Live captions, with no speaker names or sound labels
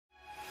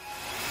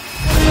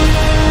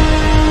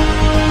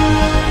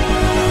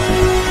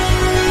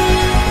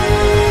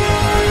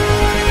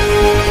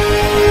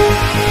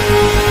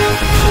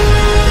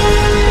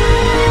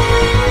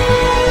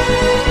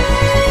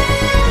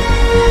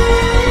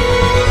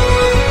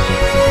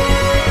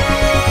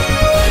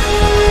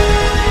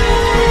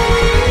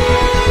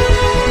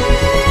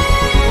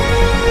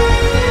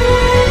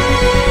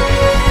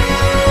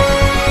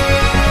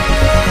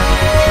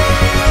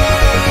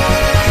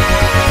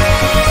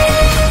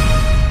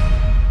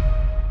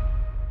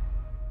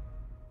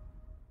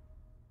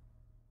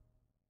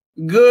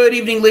Good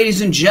evening, ladies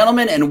and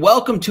gentlemen, and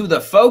welcome to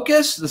The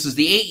Focus. This is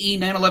the AE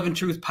 9/11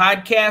 Truth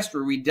podcast,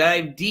 where we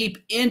dive deep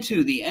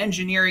into the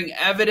engineering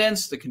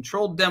evidence, the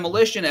controlled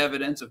demolition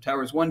evidence of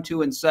Towers 1,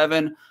 2, and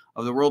 7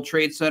 of the World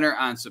Trade Center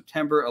on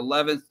September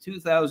 11th,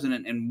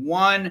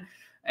 2001.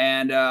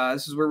 And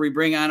this is where we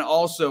bring on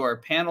also our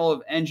panel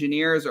of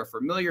engineers, our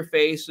familiar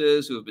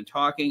faces who have been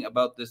talking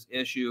about this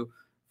issue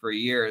for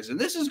years. And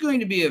this is going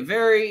to be a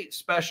very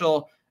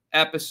special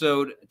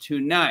episode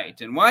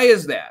tonight. And why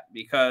is that?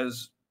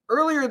 Because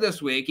earlier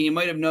this week, and you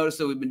might have noticed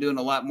that we've been doing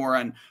a lot more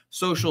on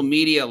social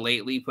media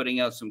lately, putting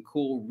out some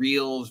cool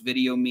reels,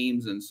 video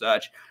memes and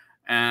such.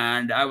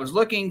 And I was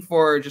looking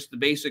for just the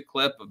basic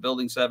clip of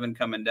Building 7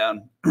 coming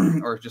down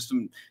or just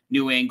some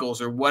new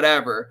angles or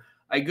whatever.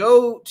 I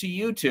go to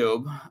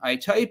YouTube, I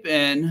type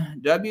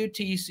in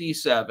WTC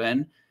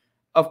 7,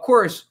 of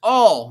course,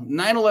 all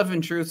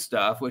 9/11 truth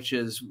stuff, which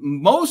is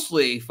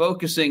mostly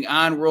focusing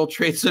on World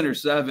Trade Center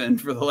 7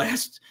 for the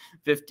last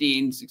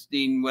 15,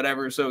 16,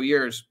 whatever so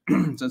years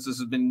since this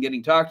has been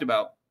getting talked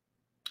about,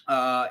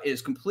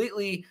 is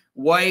completely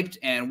wiped.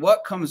 And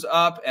what comes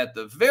up at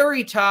the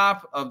very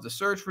top of the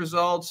search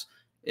results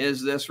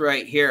is this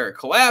right here: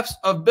 Collapse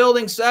of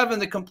Building 7,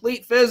 the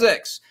complete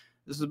physics.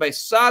 This is by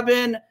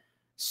Sabin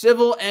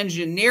Civil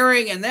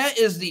Engineering, and that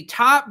is the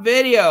top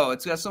video.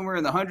 It's got somewhere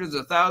in the hundreds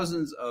of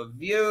thousands of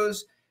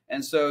views.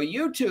 And so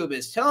YouTube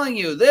is telling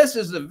you this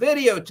is the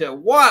video to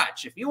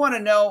watch if you want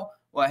to know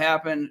what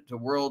happened to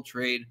World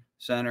Trade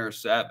Center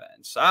 7.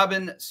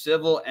 Sabin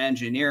Civil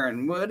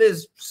Engineering. What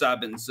is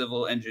Sabin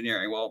Civil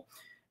Engineering? Well,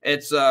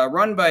 it's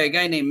run by a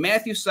guy named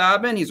Matthew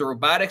Sabin. He's a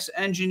robotics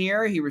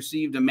engineer. He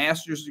received a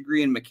master's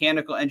degree in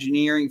mechanical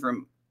engineering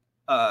from,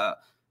 the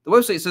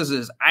website says it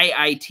is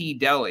IIT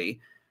Delhi.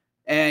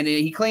 And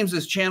he claims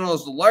this channel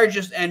is the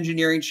largest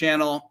engineering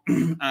channel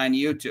on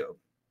YouTube.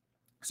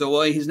 So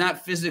while he's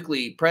not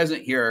physically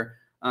present here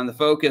on The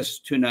Focus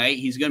tonight,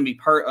 he's going to be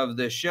part of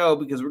this show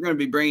because we're going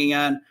to be bringing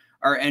on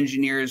our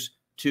engineers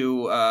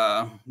to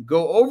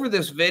go over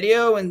this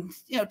video and,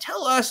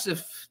 tell us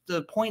if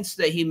the points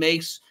that he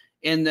makes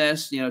in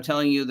this,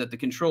 telling you that the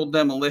controlled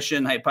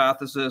demolition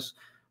hypothesis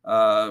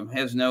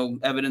has no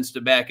evidence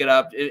to back it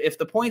up, if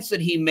the points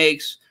that he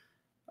makes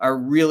are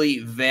really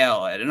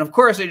valid. And of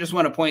course, I just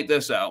want to point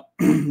this out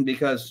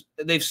because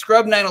they've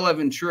scrubbed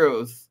 9/11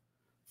 truth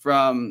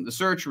from the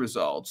search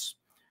results.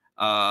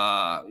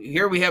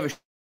 Here we have a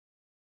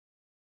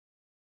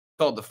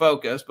called The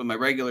Focus, but my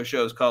regular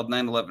show is called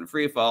 9/11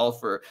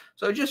 Freefall.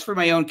 So just for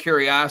my own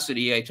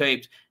curiosity, I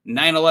typed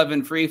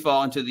 9/11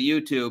 Freefall into the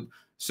YouTube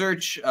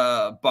search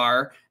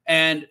bar,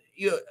 and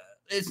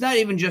it's not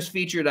even just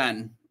featured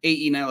on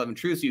AE 9/11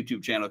 Truth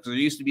YouTube channel, because there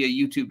used to be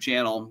a YouTube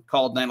channel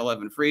called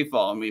 9/11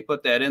 Freefall, and when you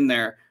put that in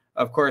there,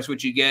 of course,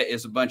 what you get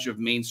is a bunch of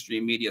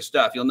mainstream media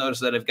stuff. You'll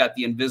notice that I've got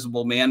the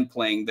Invisible Man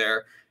playing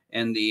there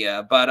in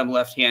the bottom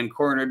left-hand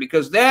corner,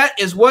 because that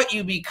is what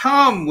you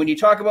become when you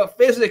talk about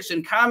physics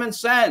and common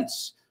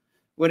sense.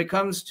 When it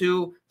comes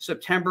to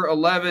September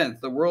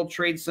 11th, the World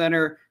Trade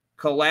Center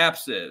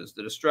collapses,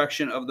 the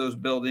destruction of those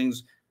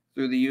buildings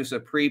through the use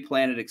of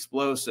pre-planted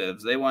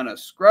explosives. They want to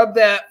scrub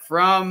that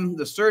from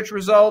the search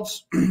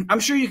results. I'm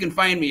sure you can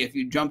find me if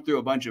you jump through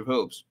a bunch of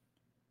hoops.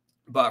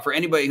 But for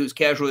anybody who's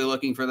casually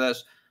looking for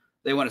this,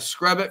 they want to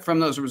scrub it from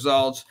those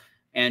results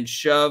and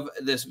shove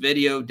this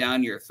video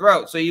down your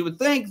throat. So you would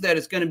think that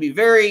it's going to be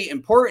very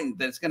important,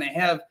 that it's going to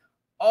have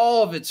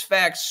all of its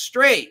facts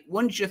straight,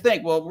 wouldn't you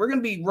think? Well, we're going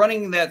to be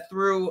running that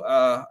through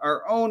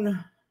our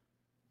own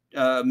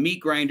meat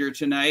grinder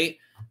tonight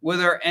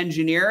with our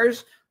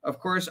engineers. Of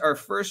course, our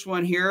first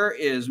one here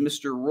is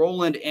Mr.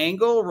 Roland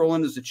Engel.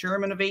 Roland is the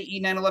chairman of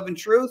AE 9/11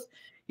 Truth.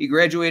 He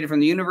graduated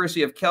from the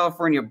University of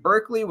California,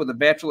 Berkeley with a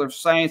Bachelor of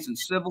Science in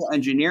Civil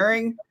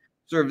Engineering,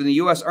 served in the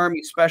U.S.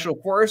 Army Special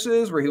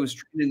Forces, where he was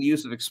trained in the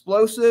use of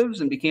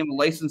explosives, and became a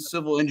licensed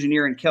civil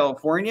engineer in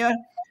California.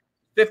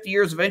 50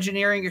 years of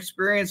engineering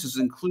experience has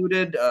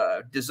included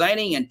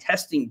designing and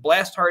testing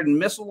blast-hardened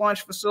missile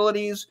launch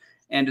facilities,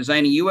 and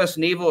designing U.S.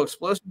 naval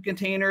explosive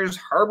containers,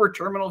 harbor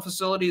terminal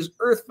facilities,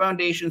 earth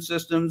foundation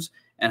systems,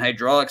 and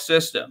hydraulic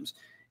systems.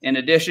 In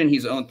addition,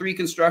 he's owned 3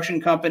 construction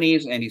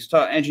companies, and he's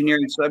taught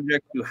engineering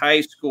subjects to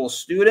high school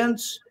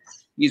students.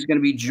 He's going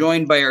to be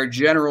joined by our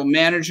general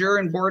manager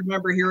and board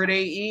member here at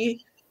AE.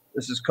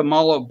 This is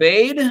Kamal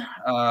Obaid.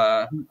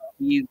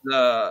 He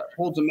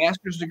holds a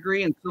master's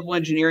degree in civil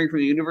engineering from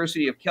the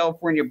University of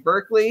California,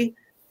 Berkeley.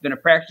 Been a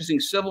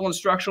practicing civil and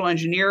structural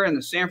engineer in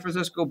the San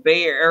Francisco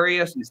Bay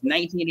Area since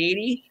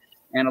 1980,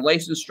 and a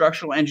licensed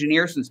structural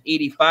engineer since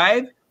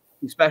 85.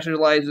 He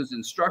specializes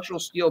in structural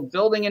steel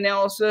building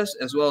analysis,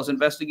 as well as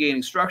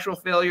investigating structural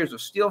failures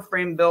of steel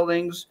frame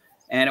buildings.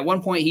 And at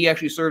one point, he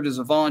actually served as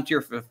a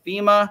volunteer for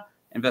FEMA,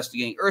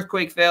 investigating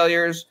earthquake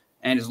failures,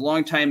 and is a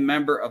longtime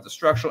member of the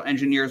Structural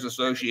Engineers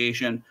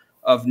Association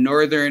of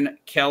Northern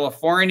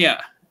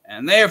California.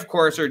 And they, of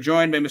course, are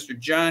joined by Mr.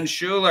 John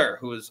Schuler,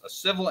 who is a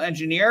civil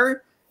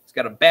engineer. He's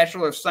got a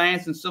Bachelor of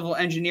Science in Civil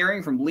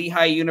Engineering from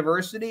Lehigh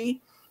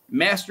University,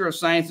 Master of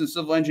Science in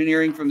Civil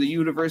Engineering from the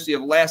University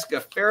of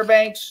Alaska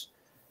Fairbanks,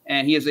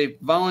 and he is a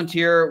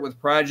volunteer with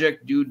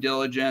Project Due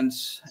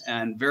Diligence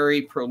and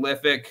very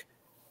prolific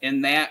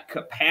in that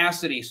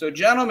capacity. So,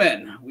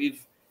 gentlemen,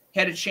 we've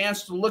had a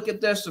chance to look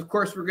at this. Of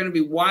course, we're going to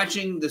be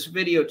watching this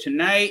video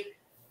tonight.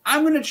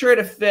 I'm going to try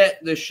to fit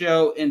the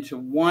show into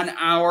 1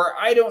 hour.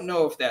 I don't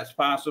know if that's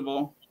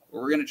possible,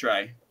 but we're going to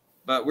try.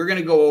 But we're going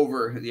to go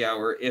over the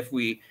hour if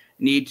we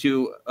need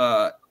to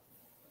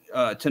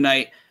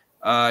tonight.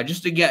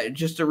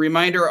 Just a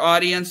reminder,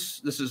 audience,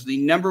 this is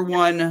the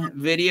 #1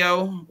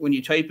 video when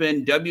you type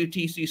in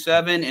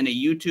WTC7 in a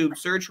YouTube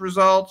search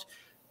result.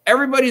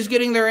 Everybody's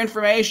getting their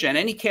information.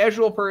 Any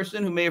casual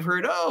person who may have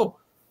heard, oh,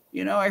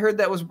 you know, I heard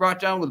that was brought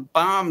down with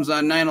bombs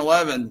on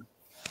 9/11.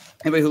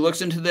 Anybody who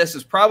looks into this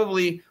is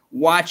probably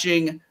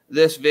watching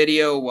this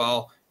video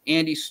while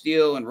Andy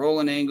Steele and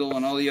Roland Engel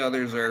and all the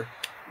others are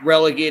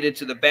relegated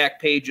to the back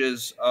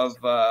pages of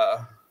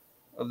the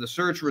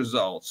search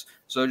results.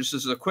 So just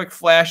as a quick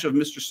flash of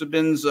Mr.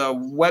 Sabin's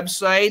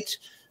website.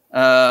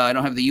 I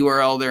don't have the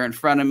URL there in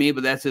front of me,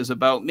 but that's his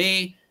About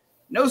Me.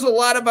 Knows a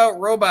lot about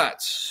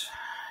robots.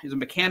 He's a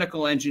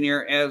mechanical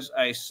engineer, as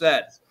I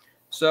said.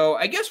 So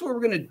I guess what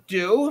we're going to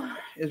do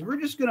is we're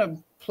just going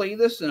to play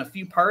this in a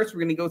few parts. We're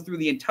going to go through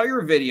the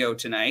entire video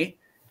tonight,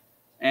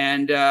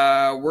 and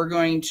we're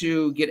going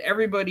to get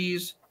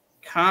everybody's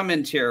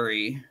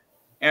commentary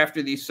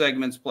after these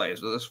segments play.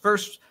 So this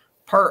first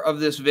part of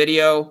this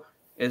video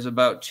is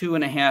about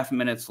 2.5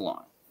 minutes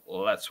long.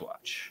 Let's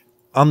watch.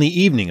 On the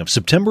evening of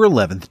September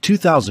 11th,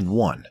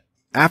 2001,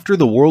 after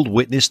the world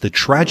witnessed the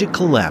tragic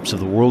collapse of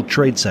the World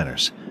Trade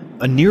Centers,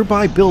 a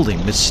nearby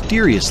building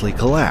mysteriously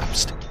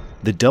collapsed,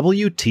 the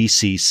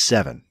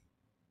WTC-7.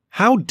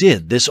 How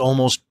did this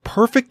almost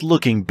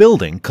perfect-looking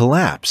building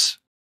collapse?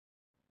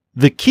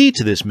 The key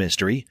to this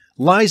mystery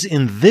lies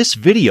in this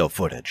video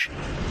footage.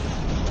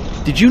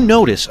 Did you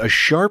notice a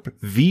sharp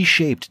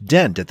V-shaped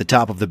dent at the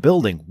top of the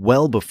building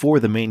well before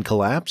the main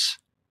collapse?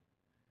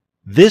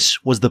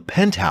 This was the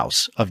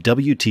penthouse of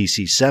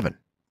WTC-7.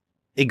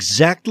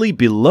 Exactly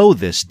below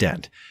this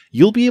dent,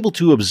 you'll be able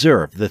to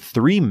observe the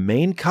 3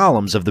 main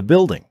columns of the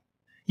building.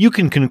 You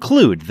can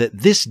conclude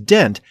that this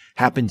dent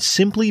happened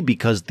simply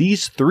because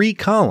these 3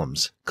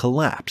 columns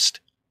collapsed.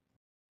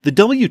 The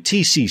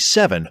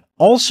WTC-7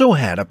 also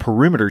had a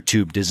perimeter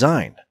tube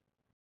design.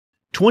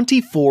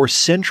 24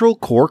 central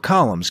core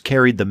columns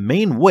carried the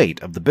main weight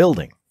of the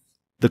building.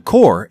 The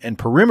core and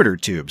perimeter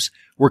tubes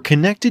were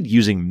connected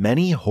using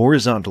many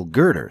horizontal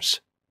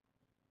girders.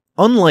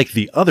 Unlike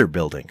the other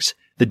buildings,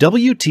 the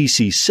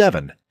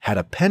WTC-7 had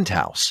a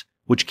penthouse,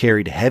 which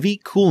carried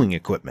heavy cooling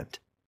equipment.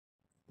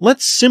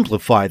 Let's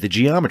simplify the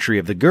geometry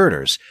of the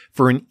girders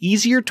for an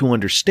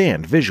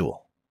easier-to-understand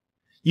visual.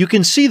 You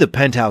can see the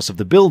penthouse of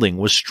the building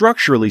was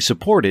structurally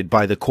supported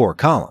by the core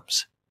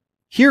columns.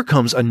 Here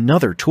comes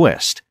another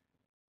twist.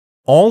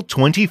 All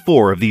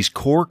 24 of these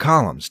core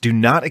columns do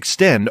not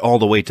extend all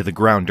the way to the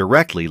ground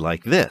directly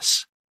like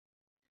this.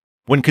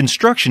 When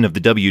construction of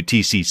the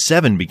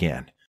WTC-7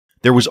 began,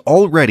 there was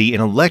already an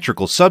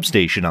electrical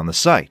substation on the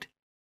site.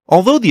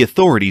 Although the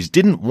authorities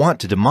didn't want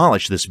to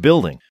demolish this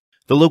building,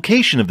 the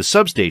location of the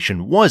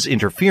substation was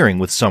interfering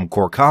with some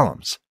core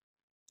columns.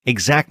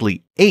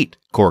 Exactly 8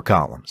 core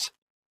columns.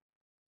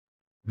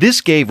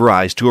 This gave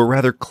rise to a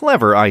rather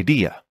clever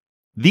idea.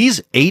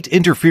 These 8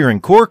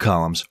 interfering core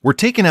columns were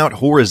taken out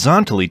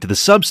horizontally to the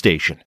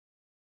substation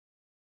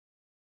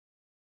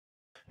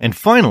and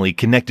finally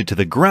connected to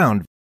the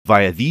ground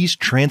via these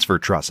transfer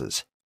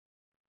trusses.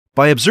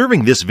 By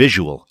observing this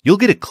visual, you'll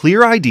get a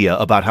clear idea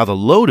about how the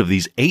load of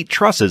these 8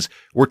 trusses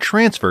were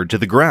transferred to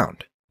the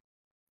ground.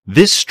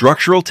 This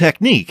structural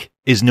technique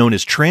is known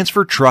as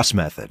transfer truss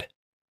method.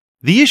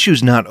 The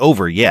issue's not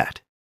over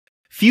yet.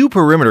 Few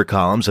perimeter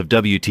columns of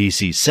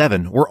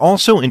WTC-7 were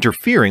also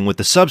interfering with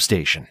the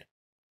substation.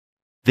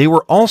 They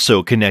were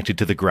also connected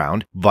to the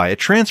ground via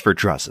transfer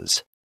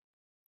trusses.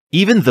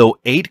 Even though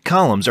 8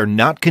 columns are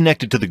not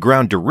connected to the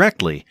ground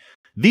directly,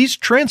 these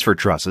transfer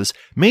trusses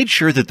made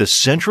sure that the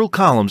central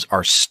columns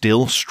are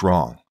still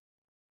strong.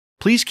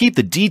 Please keep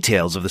the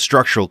details of the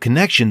structural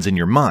connections in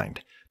your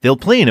mind. They'll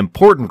play an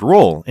important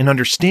role in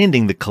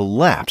understanding the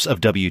collapse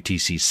of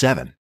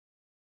WTC-7.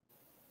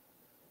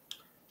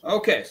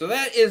 Okay, so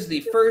that is the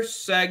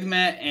first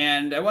segment,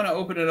 and I want to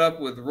open it up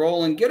with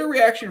Roland. Get a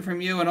reaction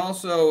from you, and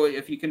also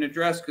if you can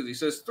address, because he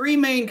says 3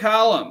 main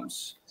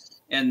columns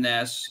in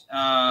this,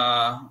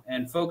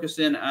 and focus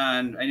in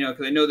on,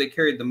 because I know they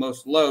carried the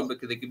most load, but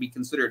they could be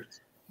considered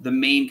the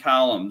main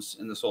columns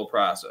in this whole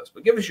process.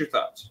 But give us your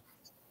thoughts.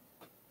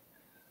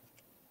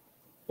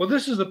 Well,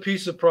 this is a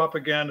piece of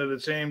propaganda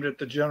that's aimed at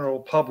the general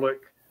public,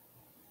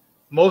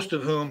 most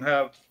of whom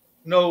have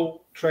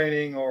no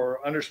training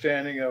or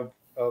understanding of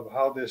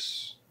how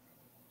this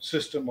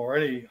system or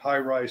any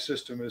high-rise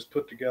system is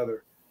put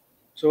together.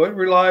 So it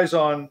relies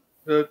on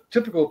the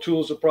typical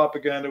tools of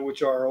propaganda,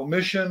 which are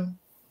omission,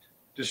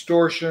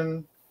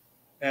 distortion,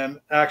 and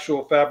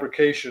actual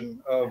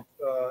fabrication of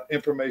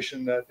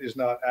information that is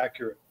not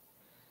accurate.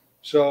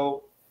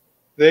 So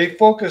they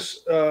focus,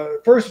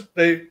 first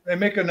they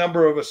make a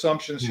number of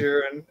assumptions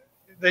here, and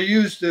they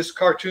use this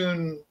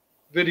cartoon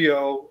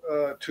video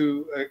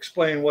to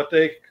explain what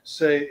they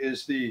say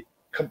is the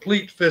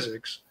complete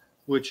physics,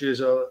 which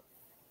is a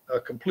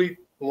complete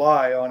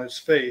lie on its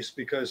face,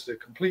 because the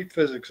complete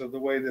physics of the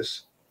way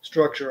this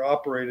structure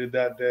operated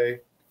that day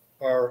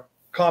are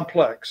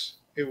complex.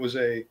 It was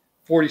a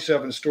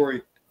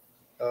 47-story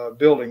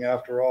building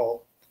after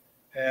all.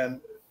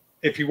 And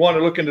if you want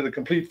to look into the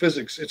complete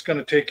physics, it's going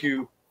to take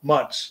you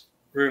months,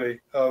 really,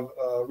 of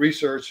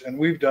research, and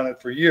we've done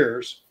it for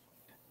years.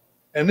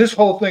 And this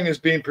whole thing is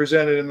being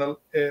presented in the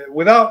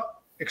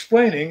without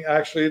explaining,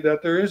 actually,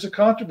 that there is a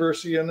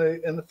controversy in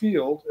the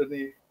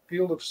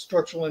field of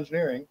structural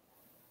engineering,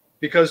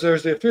 because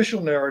there's the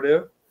official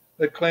narrative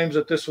that claims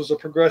that this was a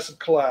progressive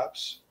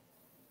collapse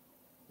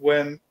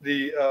when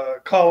the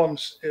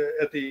columns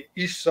at the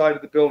east side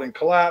of the building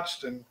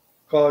collapsed and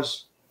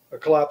caused a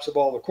collapse of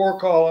all the core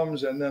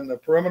columns and then the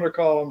perimeter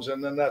columns,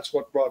 and then that's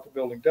what brought the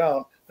building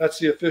down. That's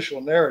the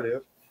official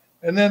narrative.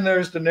 And then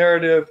there's the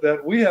narrative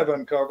that we have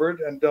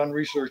uncovered and done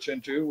research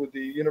into with the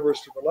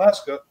University of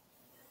Alaska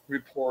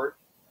report,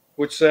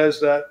 which says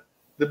that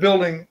the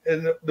building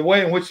and the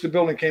way in which the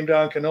building came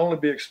down can only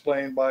be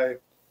explained by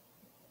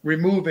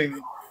removing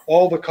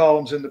all the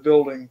columns in the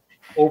building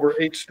over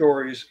 8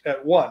 stories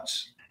at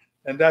once.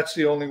 And that's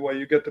the only way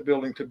you get the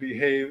building to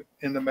behave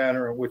in the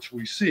manner in which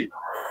we see.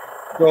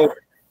 So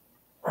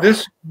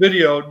this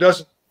video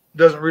doesn't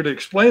really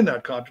explain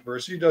that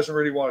controversy. It doesn't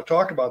really want to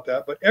talk about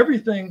that, but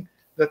everything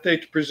that they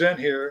present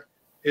here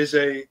is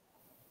an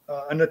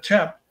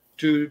attempt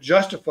to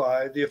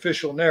justify the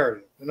official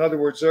narrative. In other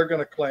words, they're going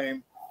to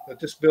claim that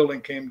this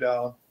building came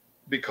down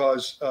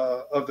because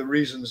of the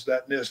reasons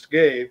that NIST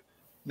gave,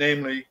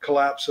 namely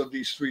collapse of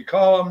these 3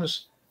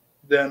 columns,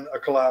 then a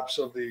collapse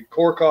of the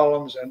core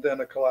columns, and then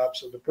a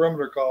collapse of the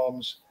perimeter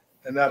columns,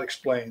 and that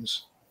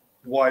explains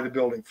why the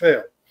building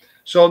failed.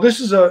 So this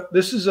is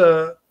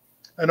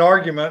an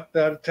argument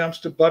that attempts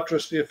to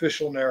buttress the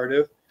official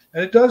narrative,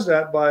 and it does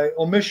that by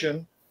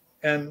omission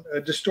and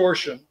a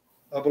distortion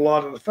of a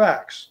lot of the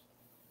facts.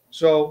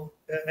 So,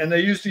 and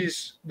they use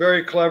these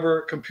very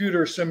clever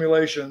computer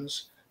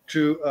simulations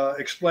to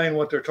explain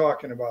what they're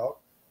talking about.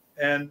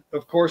 And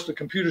of course, the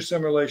computer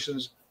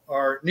simulations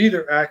are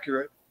neither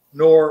accurate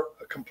nor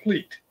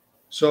complete.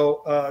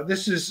 So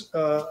this is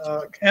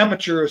an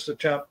amateurish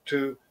attempt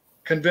to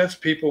convince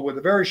people with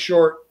a very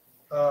short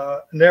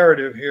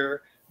narrative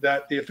here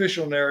that the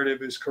official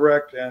narrative is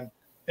correct, and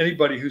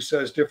anybody who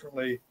says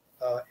differently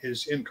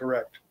is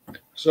incorrect.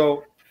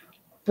 So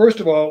first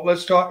of all,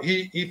 let's talk.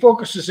 He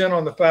focuses in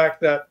on the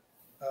fact that,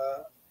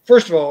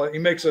 first of all, he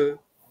makes a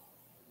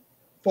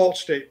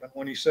false statement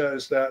when he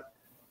says that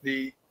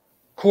the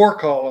core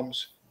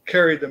columns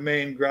carry the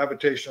main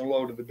gravitational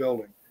load of the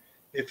building.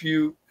 If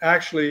you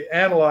actually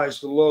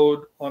analyze the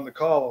load on the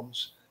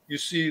columns, you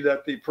see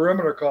that the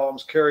perimeter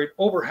columns carried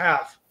over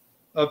half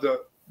of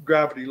the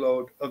gravity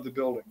load of the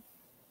building.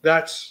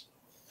 That's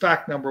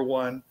fact number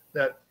one,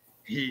 that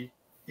he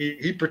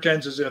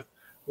pretends as if,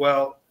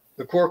 well,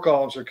 the core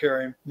columns are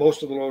carrying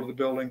most of the load of the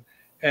building.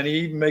 And he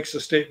even makes a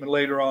statement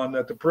later on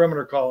that the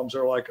perimeter columns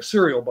are like a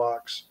cereal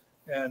box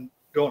and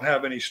don't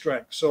have any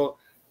strength. So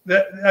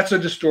that's a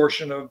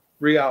distortion of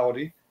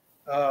reality.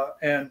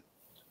 And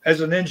as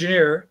an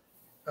engineer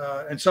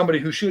and somebody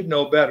who should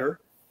know better,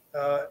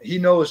 he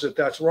knows that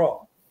that's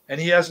wrong. And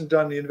he hasn't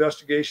done the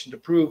investigation to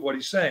prove what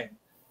he's saying.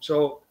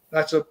 So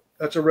that's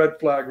a red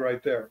flag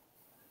right there.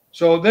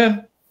 So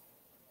then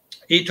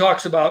he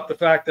talks about the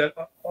fact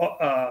that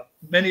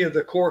many of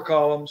the core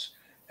columns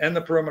and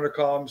the perimeter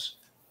columns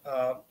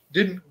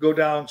didn't go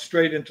down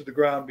straight into the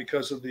ground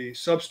because of the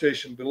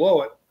substation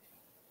below it.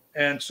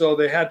 And so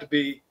they had to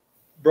be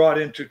brought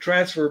into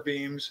transfer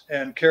beams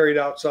and carried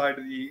outside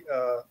of the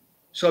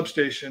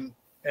substation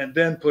and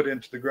then put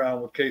into the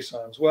ground with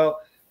caissons.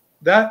 Well,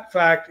 that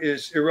fact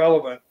is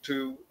irrelevant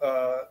to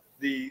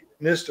the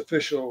NIST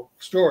official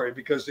story,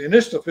 because the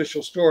NIST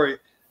official story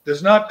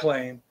does not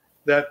claim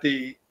that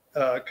the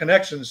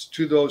connections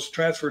to those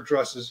transfer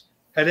trusses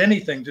had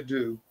anything to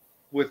do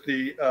with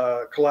the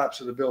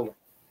collapse of the building.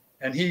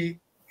 And he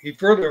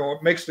further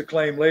makes the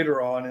claim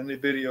later on in the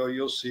video,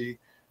 you'll see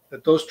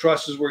that those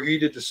trusses were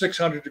heated to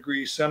 600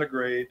 degrees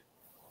centigrade,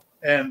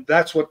 and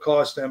that's what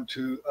caused them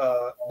to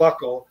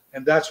buckle,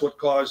 and that's what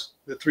caused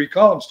the 3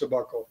 columns to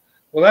buckle.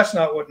 Well, that's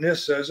not what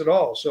NIST says at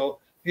all. So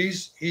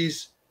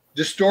he's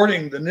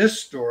distorting the NIST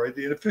story,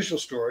 the official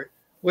story,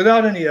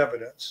 without any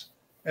evidence,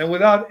 and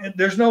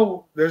there's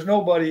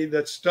nobody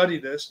that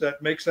studied this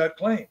that makes that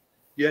claim.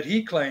 Yet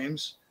he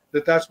claims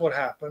that that's what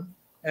happened,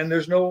 and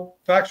there's no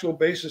factual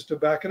basis to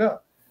back it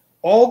up.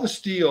 All the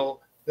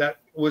steel that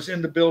was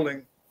in the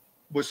building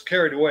was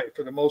carried away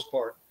for the most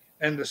part,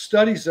 and the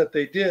studies that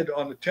they did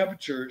on the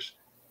temperatures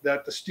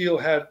that the steel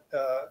had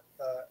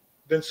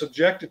been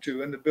subjected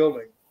to in the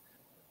building,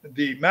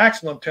 the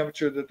maximum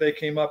temperature that they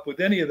came up with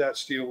any of that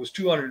steel was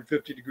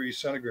 250 degrees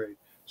centigrade.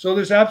 So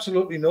there's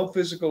absolutely no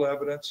physical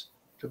evidence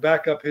to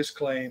back up his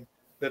claim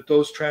that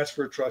those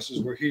transfer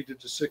trusses were heated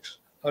to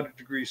 600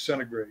 degrees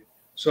centigrade.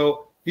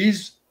 So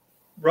he's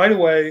right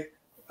away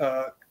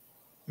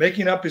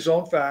making up his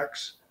own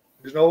facts,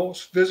 There's no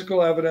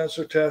physical evidence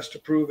or test to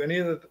prove any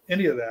of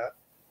that.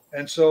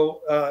 And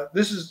so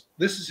this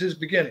is his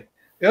beginning.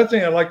 The other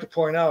thing I'd like to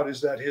point out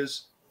is that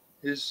his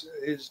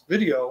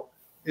video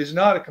is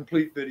not a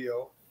complete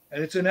video,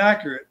 and it's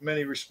inaccurate in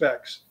many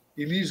respects.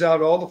 He leaves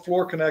out all the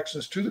floor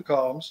connections to the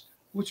columns,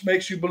 which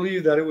makes you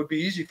believe that it would be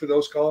easy for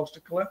those columns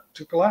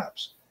to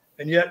collapse.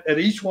 And yet, at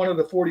each one of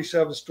the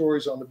 47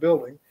 stories on the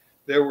building,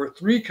 there were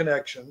 3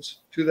 connections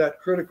to that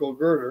critical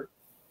girder,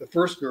 the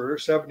first girder,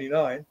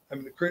 79,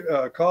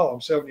 the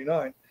column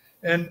 79.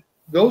 And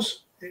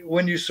those,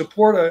 when you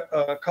support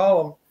a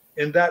column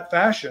in that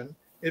fashion,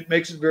 it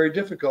makes it very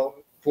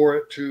difficult for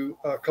it to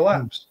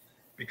collapse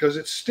because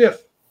it's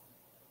stiff.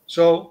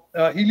 So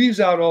he leaves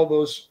out all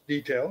those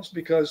details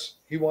because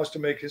he wants to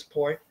make his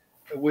point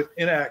with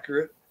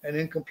inaccurate and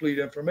incomplete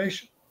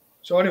information.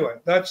 So anyway,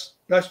 that's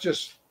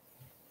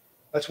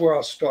where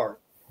I'll start.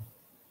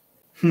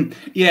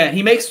 Yeah,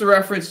 he makes the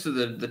reference to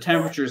the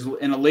temperatures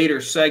in a later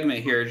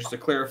segment here, just to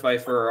clarify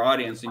for our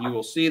audience, and you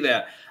will see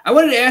that. I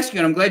wanted to ask you,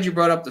 and I'm glad you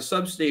brought up the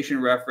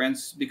substation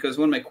reference, because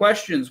one of my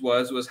questions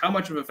was how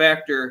much of a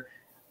factor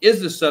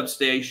is the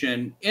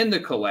substation in the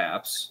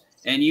collapse?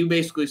 And you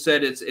basically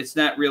said it's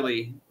not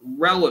really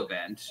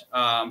relevant.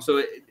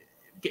 So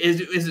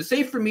is it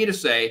safe for me to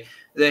say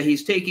that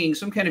he's taking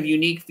some kind of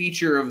unique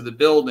feature of the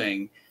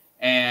building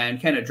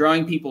and kind of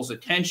drawing people's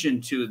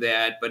attention to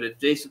that, but it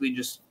basically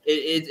just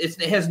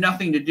it has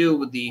nothing to do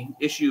with the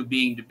issue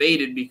being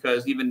debated,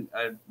 because even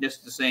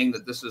NIST is saying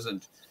that this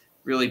isn't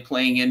really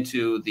playing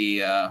into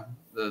the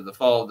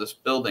fall of this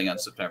building on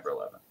September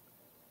 11th.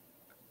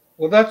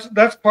 Well,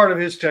 that's part of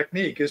his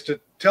technique, is to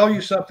tell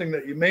you something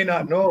that you may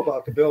not know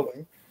about the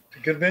building to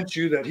convince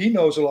you that he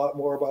knows a lot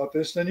more about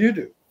this than you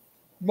do.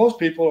 Most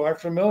people aren't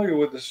familiar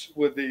with this,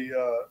 with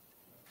the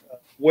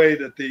way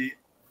that the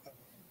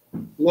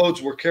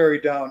loads were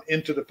carried down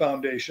into the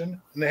foundation,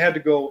 and they had to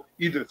go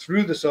either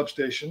through the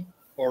substation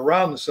or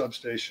around the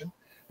substation.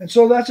 And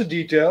so that's a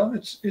detail.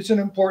 It's an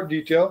important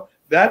detail.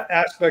 That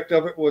aspect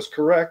of it was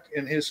correct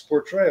in his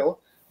portrayal,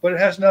 but it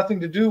has nothing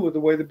to do with the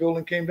way the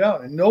building came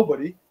down. And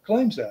nobody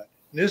claims that.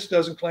 NIST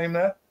doesn't claim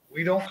that.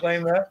 We don't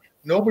claim that.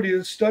 Nobody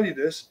that's studied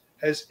this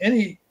has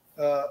made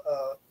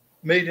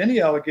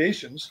any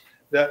allegations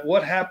that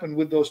what happened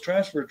with those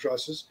transfer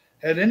trusses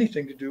had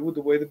anything to do with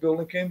the way the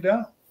building came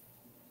down.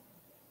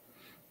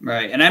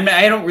 Right, and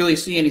I don't really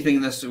see anything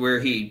in this where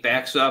he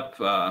backs up.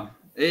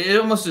 It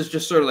almost is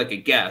just sort of like a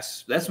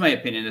guess. That's my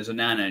opinion as a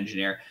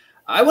non-engineer.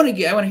 I want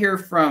to hear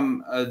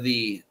from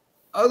the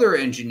other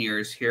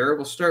engineers here.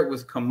 We'll start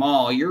with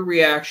Kamal. Your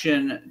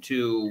reaction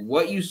to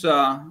what you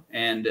saw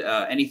and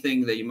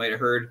anything that you might have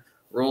heard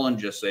Roland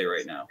just say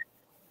right now.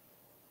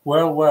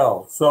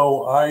 Well.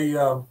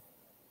 So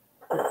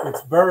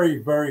it's very,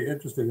 very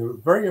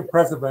interesting. Very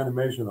impressive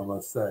animation, I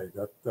must say.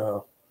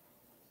 That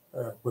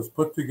was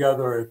put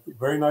together.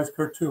 Very nice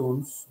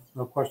cartoons,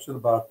 no question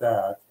about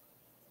that.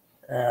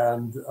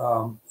 And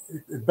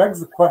it begs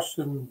the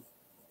question.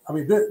 I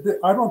mean,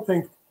 I don't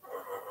think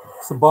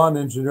Sabin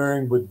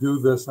Engineering would do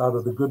this out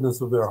of the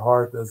goodness of their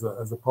heart as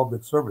a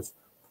public service.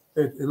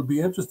 It'll be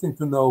interesting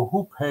to know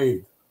who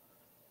paid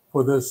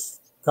for this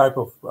type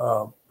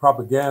of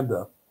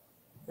propaganda,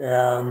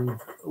 and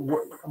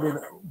I mean,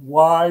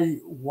 why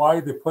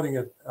they're putting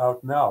it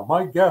out now.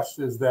 My guess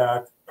is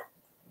that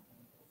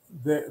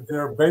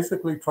they're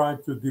basically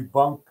trying to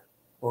debunk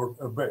or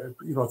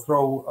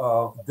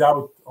throw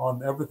doubt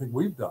on everything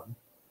we've done.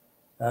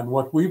 And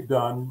what we've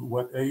done,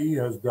 what AE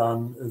has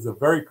done, is a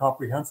very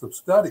comprehensive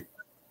study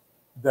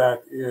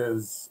that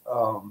is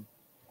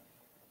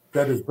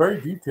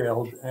very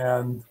detailed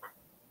and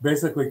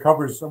basically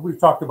covers. We've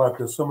talked about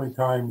this so many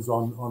times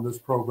on this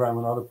program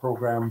and other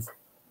programs,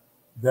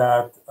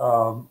 that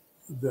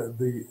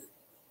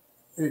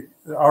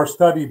our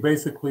study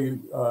basically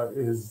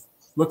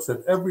looks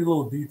at every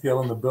little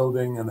detail in the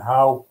building and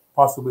how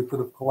possibly could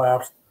have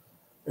collapsed.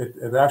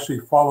 It actually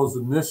follows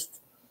the NIST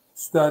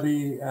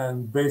study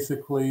and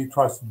basically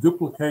tries to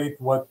duplicate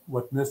what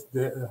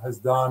NIST has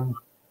done,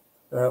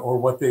 or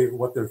what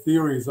their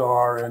theories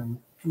are. And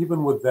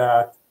even with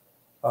that,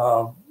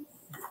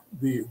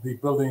 the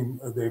building,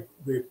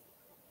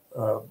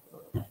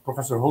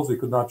 Professor Hulsey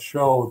could not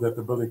show that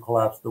the building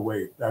collapsed the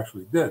way it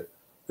actually did.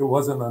 It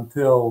wasn't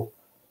until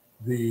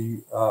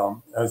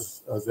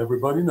as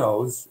everybody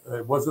knows,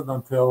 it wasn't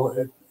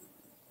until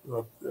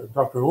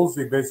Dr.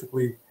 Hulsey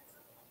basically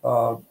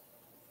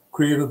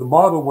created the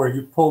model where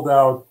he pulled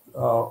out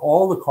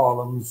all the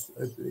columns,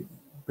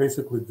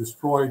 basically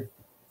destroyed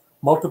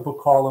multiple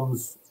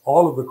columns,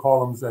 all of the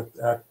columns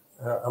at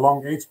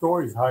along 8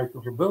 stories height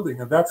of the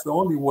building. And that's the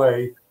only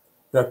way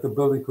that the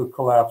building could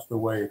collapse the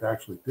way it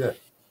actually did.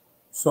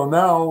 So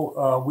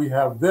now we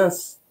have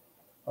this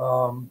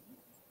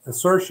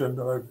assertion.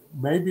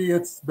 Maybe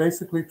it's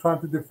basically trying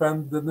to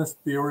defend the NIST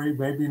theory,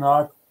 maybe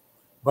not.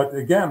 But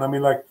again, I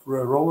mean, like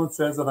Roland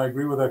says, and I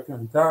agree with that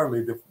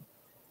entirely,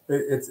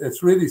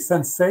 it's really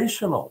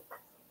sensational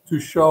to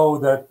show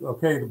that,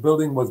 okay, the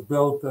building was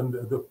built and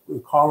the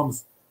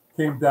columns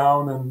came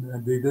down,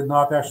 and they did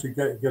not actually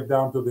get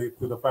down to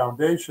the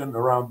foundation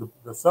around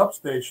the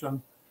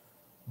substation.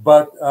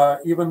 But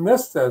even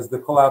NIST says the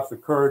collapse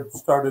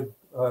started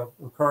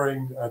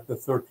occurring at the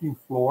 13th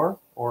floor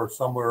or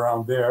somewhere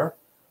around there,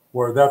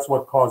 where that's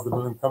what caused the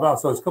building to come out.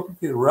 So it's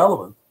completely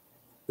irrelevant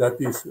that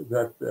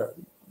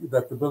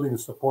that the building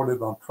is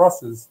supported on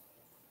trusses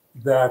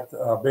that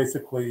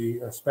basically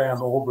span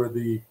over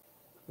the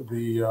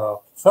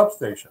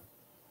substation.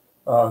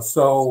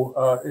 So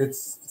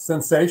it's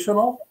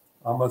sensational,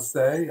 I must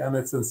say, and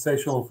it's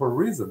sensational for a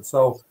reason.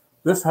 So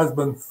this has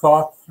been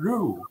thought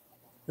through,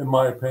 in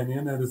my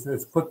opinion, and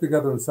it's put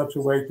together in such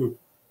a way to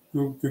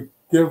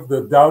give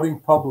the doubting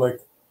public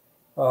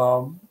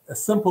a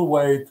simple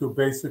way to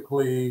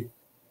basically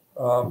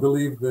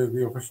believe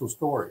the official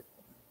story.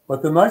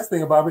 But the nice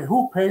thing about it,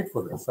 who paid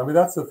for this? I mean,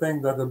 that's the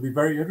thing that will be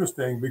very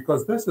interesting,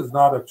 because this is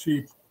not a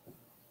cheap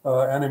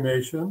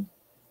animation.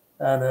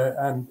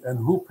 And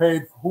who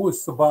paid? Who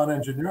is Sabin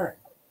Engineering,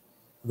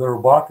 the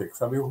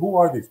robotics? I mean, who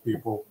are these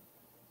people,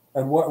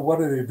 and what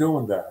are they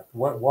doing that?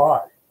 Why?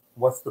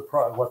 What's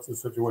the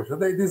situation?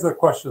 These are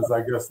questions,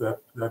 I guess,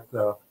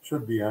 that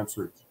should be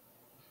answered.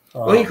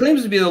 Well, he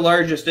claims to be the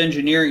largest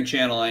engineering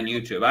channel on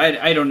YouTube.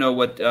 I don't know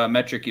what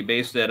metric he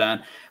based that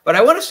on, but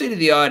I want to say to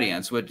the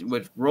audience what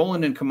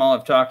Roland and Kamal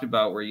have talked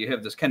about, where you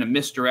have this kind of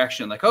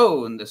misdirection, like,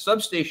 oh, and the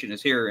substation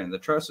is here, and the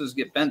trusses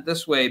get bent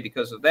this way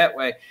because of that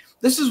way.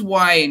 This is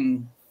why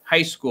in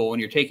high school, when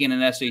you're taking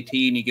an SAT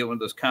and you get one of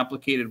those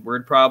complicated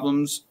word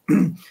problems,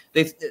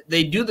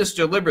 they do this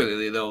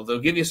deliberately. They'll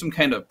give you some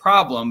kind of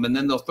problem, and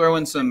then they'll throw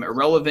in some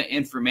irrelevant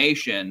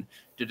information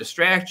to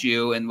distract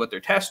you. And what they're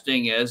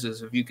testing is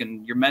if you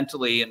can, you're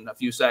mentally in a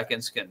few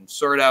seconds can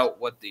sort out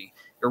what the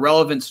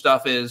irrelevant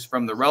stuff is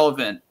from the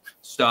relevant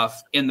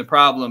stuff in the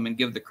problem and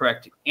give the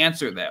correct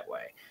answer that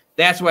way.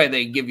 That's why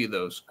they give you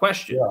those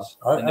questions.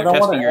 Yeah. And they're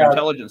testing your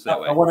intelligence that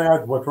way. I want to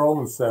add what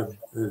Roland said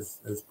is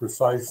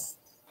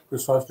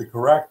precisely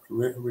correct.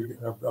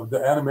 Of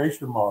the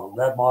animation model,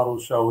 that model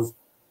shows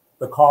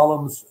the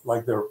columns,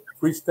 like they're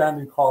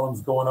freestanding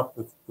columns going up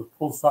the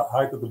full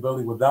height of the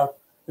building without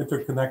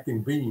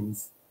interconnecting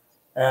beams.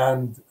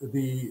 And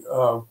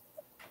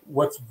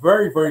what's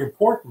very, very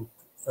important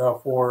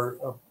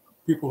for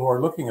people who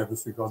are looking at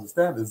this thing to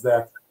understand is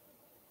that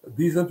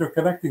these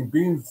interconnecting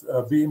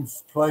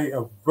beams play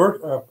a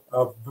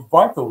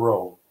vital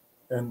role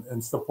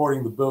in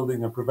supporting the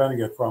building and preventing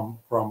it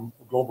from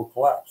global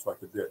collapse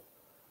like it did.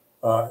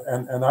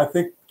 And I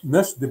think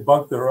NIST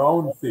debunked their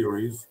own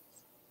theories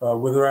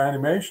with their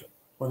animation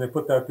when they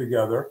put that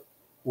together,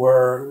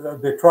 where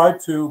they tried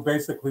to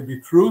basically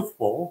be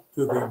truthful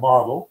to the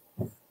model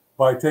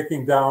by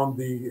taking down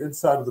the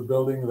inside of the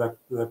building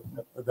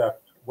that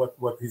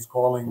what he's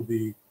calling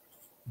the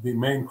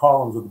main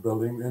columns of the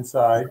building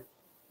inside,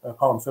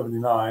 column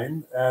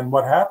 79. And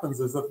what happens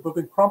is that the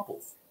building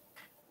crumples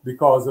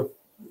because of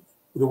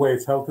the way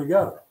it's held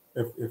together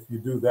if you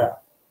do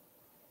that.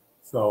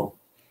 So.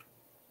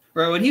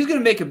 Right, well, he's going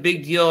to make a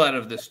big deal out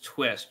of this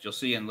twist. You'll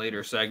see in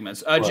later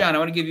segments. John, I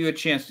want to give you a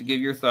chance to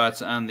give your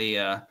thoughts on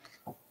the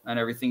on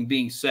everything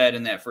being said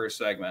in that first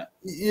segment.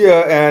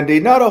 Yeah, Andy,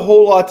 not a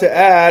whole lot to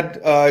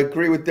add. I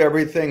agree with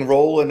everything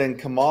Roland and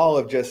Kamal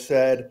have just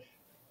said.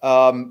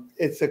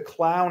 It's a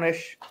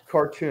clownish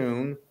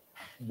cartoon.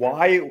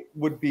 Why it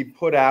would be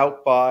put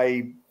out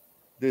by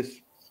this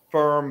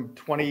firm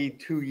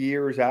 23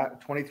 years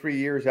after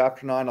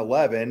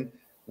 9/11?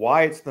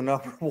 Why it's the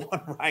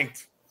 #1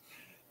 ranked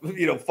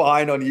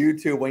find on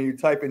YouTube when you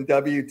type in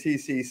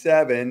WTC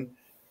 7,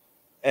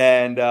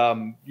 and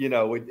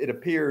it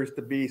appears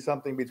to be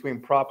something between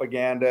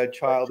propaganda,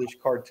 childish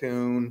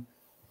cartoon,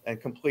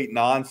 and complete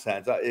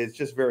nonsense. It's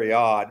just very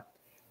odd.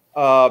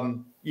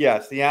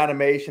 Yes, the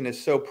animation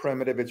is so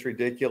primitive, it's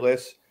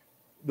ridiculous.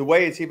 The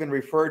way it's even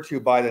referred to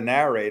by the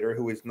narrator,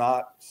 who is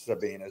not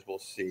Sabin, as we'll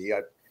see,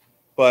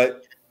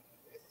 but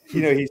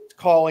he's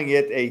calling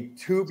it a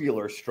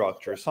tubular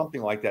structure,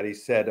 something like that. He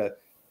said,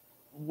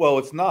 well,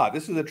 it's not.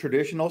 This is a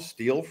traditional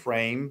steel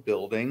frame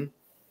building.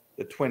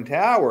 The Twin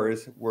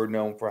Towers were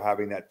known for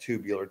having that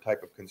tubular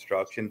type of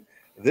construction.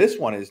 This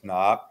one is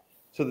not.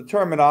 So the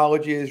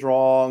terminology is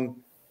wrong.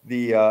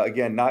 The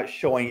again, not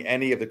showing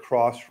any of the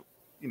cross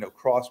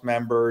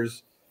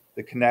members,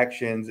 the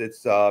connections.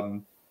 It's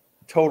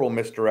total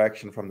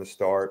misdirection from the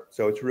start.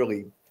 So it's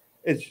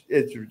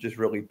just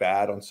really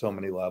bad on so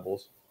many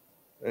levels.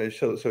 It's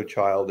so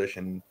childish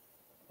and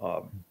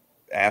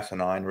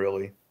asinine,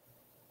 really.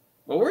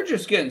 Well, we're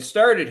just getting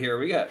started here.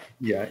 We got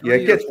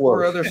it gets four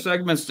worse. Other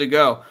segments to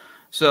go.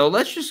 So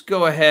let's just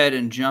go ahead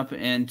and jump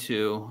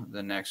into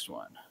the next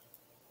one.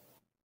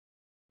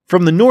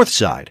 From the north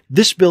side,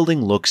 this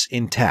building looks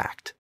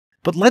intact.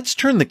 But let's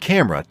turn the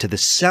camera to the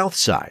south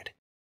side.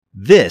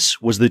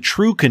 This was the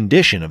true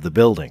condition of the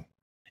building,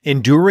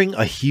 enduring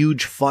a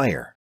huge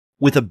fire,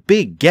 with a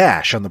big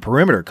gash on the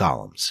perimeter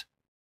columns.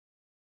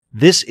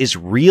 This is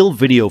real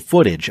video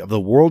footage of the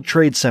World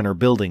Trade Center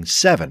Building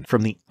 7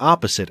 from the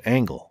opposite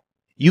angle.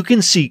 You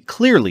can see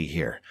clearly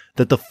here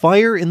that the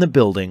fire in the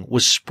building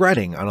was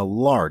spreading on a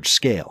large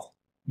scale.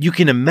 You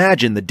can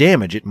imagine the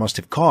damage it must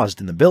have caused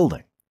in the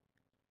building.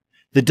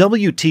 The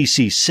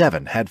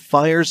WTC-7 had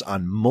fires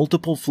on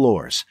multiple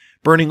floors,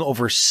 burning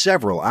over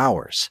several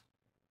hours.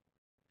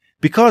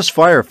 Because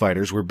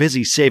firefighters were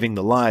busy saving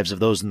the lives of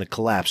those in the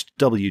collapsed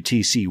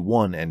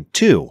WTC-1 and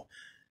 2,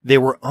 they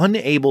were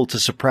unable to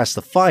suppress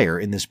the fire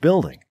in this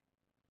building.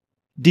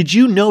 Did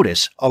you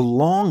notice a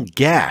long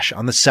gash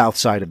on the south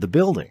side of the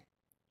building?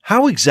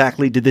 How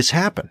exactly did this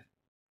happen?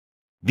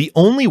 The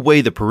only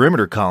way the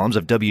perimeter columns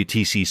of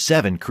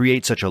WTC-7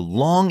 create such a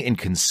long and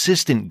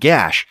consistent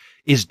gash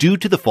is due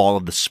to the fall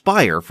of the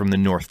spire from the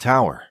north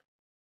tower.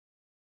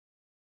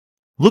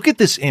 Look at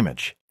this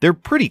image. They're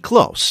pretty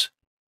close.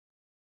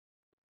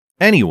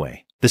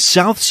 Anyway, the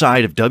south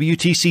side of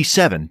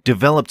WTC-7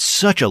 developed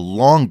such a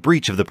long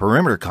breach of the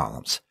perimeter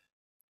columns.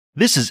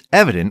 This is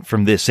evident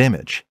from this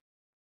image.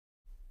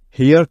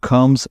 Here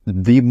comes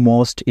the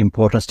most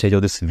important stage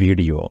of this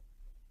video.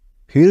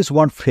 Here is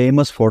one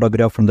famous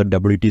photograph from the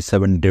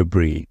WT7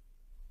 debris.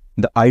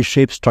 The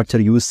I-shaped structure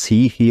you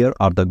see here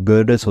are the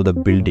girders of the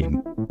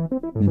building.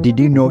 Did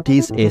you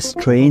notice a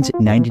strange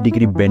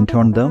 90-degree bend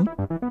on them?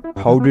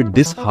 How did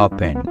this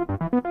happen?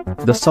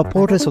 The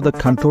supporters of the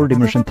control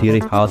demolition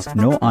theory has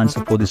no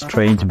answer for this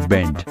strange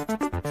bend.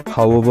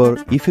 However,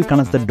 if you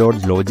connect the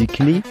dots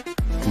logically,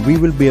 we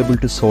will be able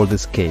to solve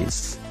this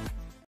case.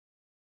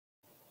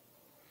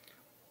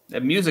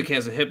 That music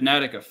has a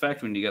hypnotic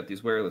effect when you got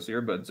these wireless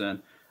earbuds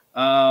in.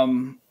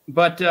 Well,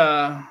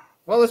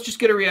 let's just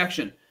get a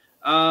reaction.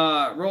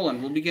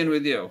 Roland, we'll begin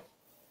with you.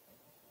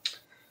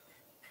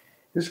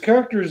 His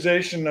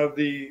characterization of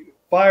the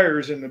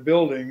fires in the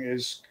building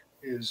is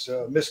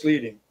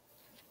misleading.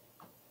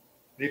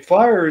 The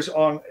fires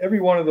on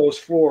every one of those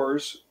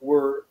floors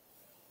were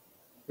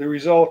the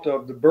result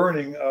of the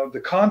burning of the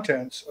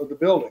contents of the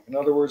building. In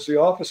other words, the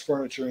office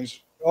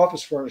furnishings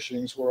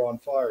were on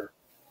fire.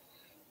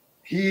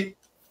 He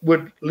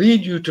would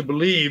lead you to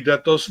believe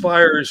that those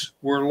fires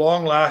were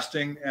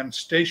long-lasting and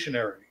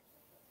stationary.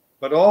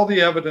 But all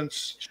the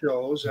evidence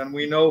shows, and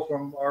we know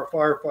from our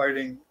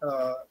firefighting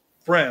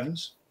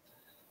friends,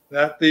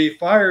 that the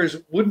fires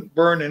wouldn't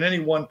burn in any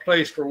one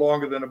place for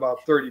longer than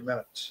about 30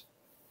 minutes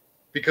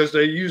because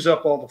they use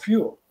up all the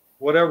fuel.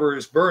 Whatever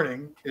is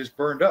burning is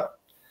burned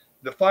up.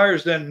 The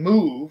fires then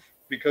move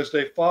because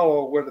they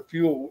follow where the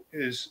fuel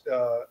is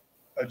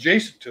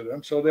adjacent to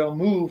them. So they'll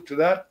move to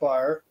that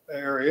fire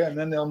area and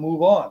then they'll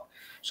move on.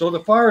 So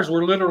the fires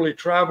were literally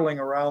traveling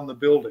around the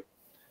building,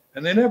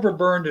 and they never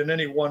burned in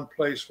any one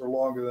place for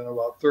longer than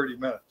about 30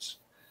 minutes.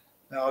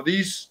 Now,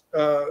 these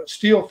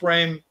steel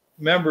frame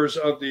members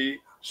of the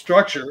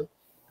structure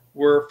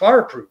were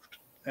fireproofed,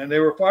 and they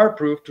were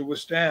fireproof to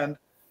withstand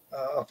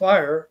a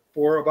fire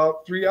for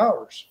about 3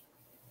 hours,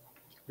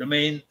 the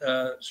main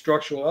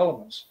structural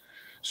elements.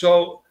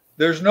 So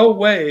there's no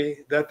way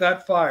that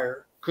that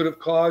fire could have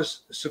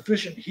caused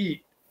sufficient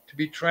heat to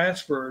be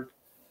transferred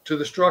to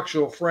the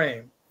structural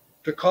frame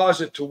to cause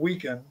it to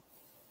weaken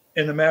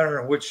in the manner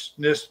in which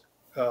NIST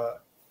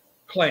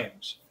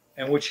claims,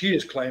 and which he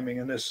is claiming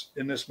in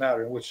this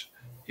matter, which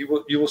you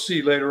will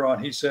see later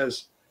on. He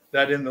says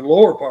that in the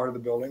lower part of the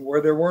building, where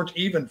there weren't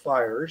even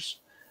fires,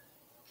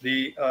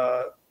 the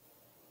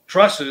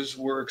trusses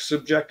were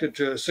subjected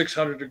to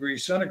 600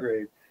 degrees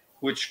centigrade,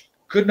 which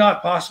could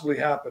not possibly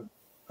happen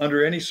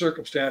under any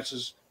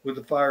circumstances with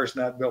the fires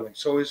in that building.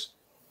 So his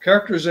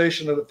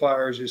characterization of the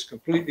fires is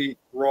completely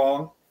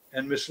wrong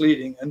and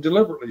misleading, and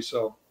deliberately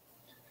so.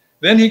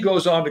 Then he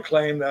goes on to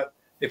claim that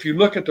if you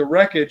look at the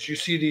wreckage, you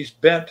see these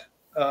bent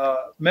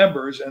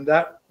members, and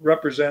that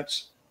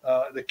represents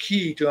the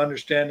key to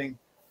understanding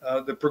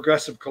the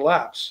progressive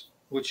collapse,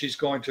 which he's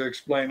going to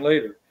explain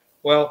later.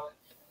 Well,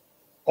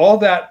 all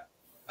that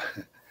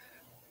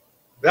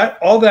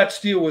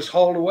steel was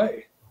hauled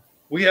away.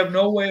 We have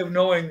no way of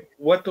knowing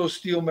what those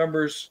steel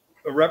members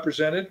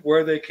represented,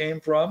 where they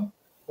came from,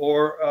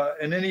 or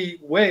in any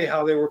way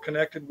how they were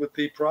connected with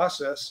the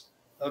process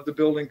of the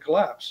building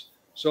collapse.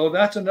 So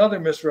that's another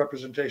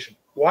misrepresentation.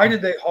 Why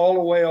did they haul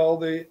away all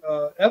the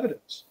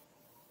evidence?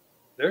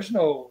 There's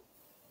no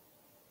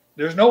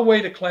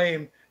way to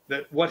claim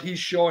that what he's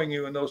showing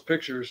you in those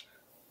pictures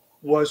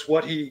was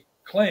what he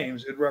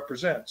claims it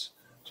represents.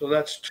 So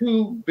that's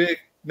two big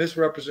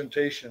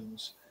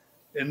misrepresentations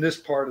in this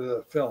part of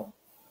the film.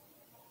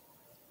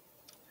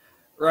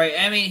 Right.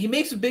 I mean, he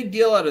makes a big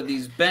deal out of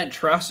these bent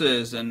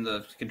trusses, and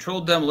the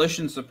controlled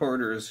demolition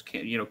supporters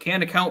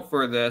can't account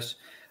for this.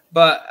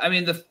 But I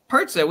mean, the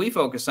parts that we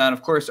focus on,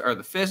 of course, are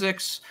the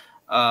physics.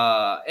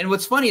 And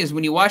what's funny is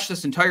when you watch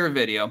this entire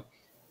video,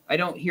 I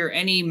don't hear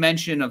any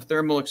mention of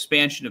thermal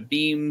expansion of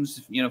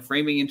beams,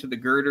 framing into the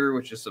girder,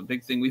 which is a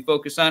big thing we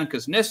focus on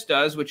because NIST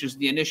does, which is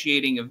the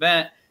initiating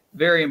event.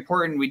 Very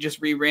important. We just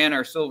reran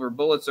our Silver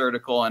Bullets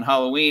article on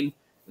Halloween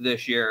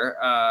this year,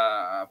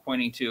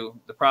 pointing to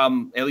the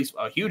problem, at least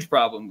a huge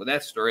problem with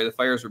that story. The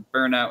fires were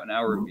burned out an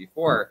hour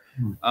before.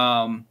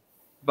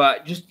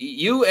 But just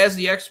you as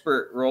the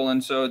expert,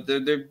 Roland, so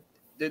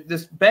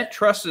this bent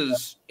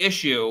trusses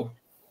issue,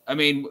 I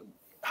mean,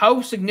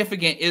 how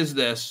significant is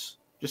this,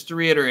 just to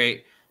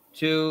reiterate,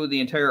 to the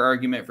entire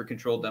argument for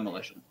controlled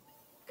demolition?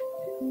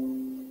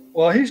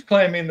 Well, he's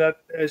claiming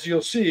that, as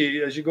you'll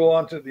see as you go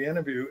on to the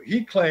interview,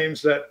 he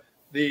claims that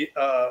the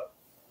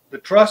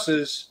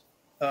trusses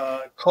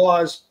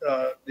caused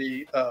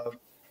the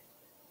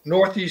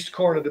northeast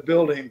corner of the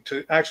building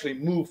to actually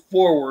move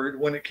forward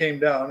when it came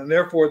down, and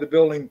therefore the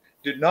building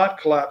did not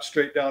collapse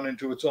straight down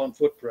into its own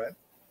footprint.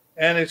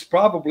 And it's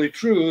probably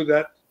true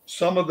that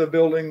some of the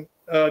building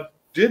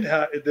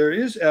there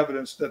is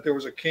evidence that there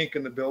was a kink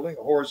in the building,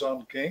 a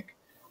horizontal kink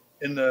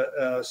in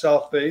the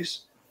south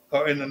face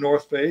or in the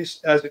north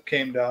face as it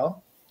came down.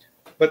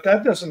 But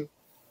that doesn't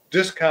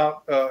discount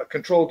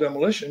controlled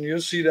demolition. You'll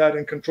see that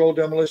in controlled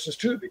demolitions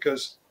too,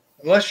 because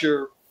unless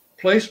your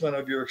placement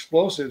of your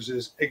explosives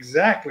is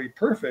exactly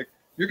perfect,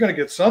 you're going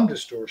to get some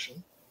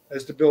distortion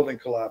as the building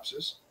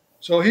collapses.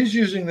 So he's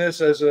using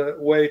this as a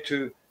way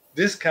to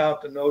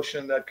discount the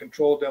notion that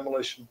controlled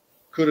demolition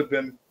could have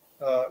been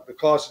the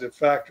causative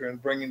factor in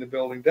bringing the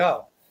building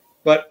down.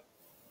 But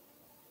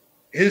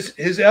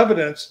his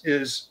evidence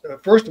is,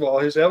 first of all,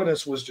 his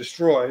evidence was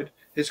destroyed.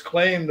 His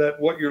claim that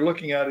what you're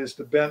looking at is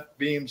the bent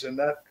beams in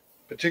that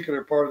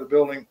particular part of the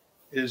building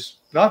is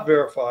not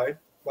verified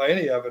by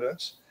any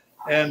evidence.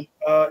 And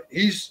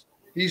he's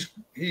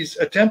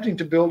attempting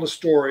to build a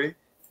story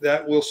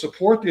that will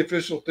support the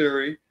official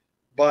theory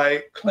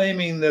by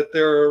claiming that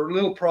there are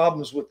little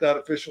problems with that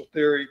official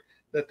theory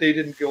that they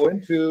didn't go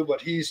into, but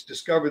he's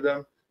discovered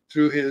them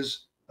through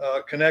his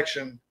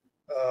connection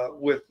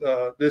with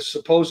this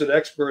supposed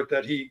expert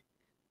that he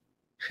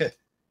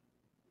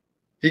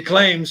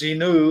claims he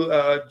knew,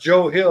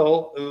 Joe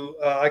Hill, who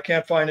I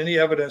can't find any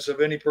evidence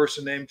of any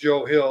person named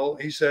Joe Hill.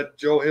 He said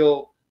Joe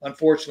Hill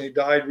unfortunately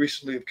died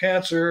recently of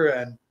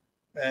cancer,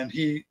 and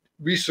he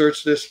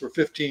researched this for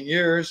 15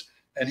 years,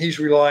 and he's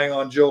relying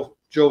on Joe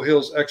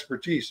Hill's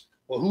expertise.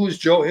 Well, who is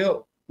Joe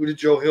Hill? Who did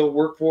Joe Hill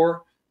work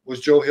for? Was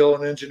Joe Hill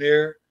an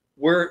engineer?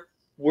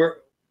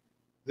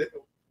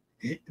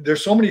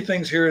 There's so many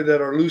things here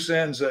that are loose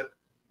ends that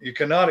you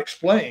cannot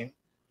explain,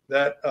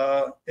 that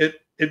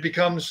it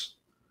becomes,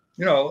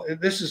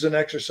 this is an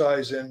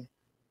exercise in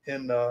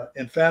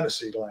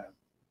fantasy land.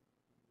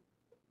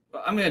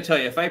 I'm going to tell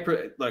you, if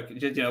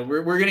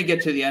we're going to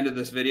get to the end of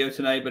this video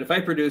tonight, but if I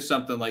produce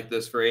something like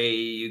this for AE,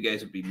 you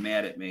guys would be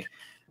mad at me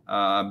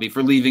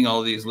for leaving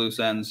all these loose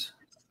ends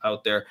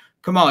out there.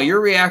 Kamal, your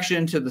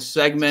reaction to the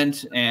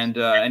segment and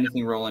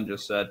anything Roland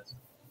just said.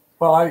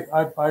 Well,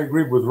 I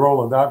agree with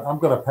Roland. I'm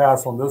going to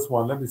pass on this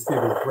one. Let me see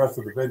the rest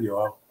of the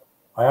video.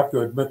 I have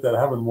to admit that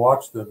I haven't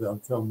watched it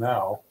until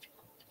now,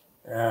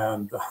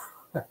 and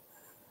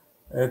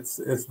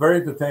it's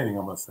very entertaining,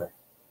 I must say.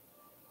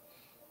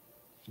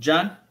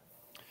 John?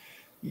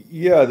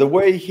 Yeah, the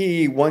way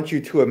he wants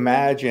you to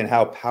imagine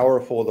how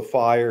powerful the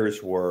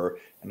fires were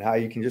and how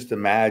you can just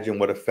imagine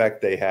what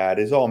effect they had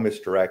is all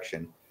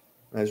misdirection.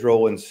 As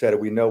Roland said,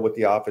 we know what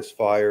the office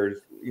fires,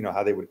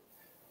 how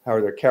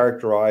they're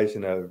characterized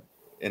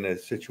in a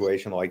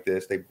situation like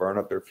this. They burn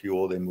up their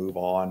fuel, they move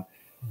on.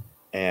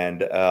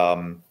 And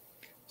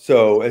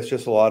so it's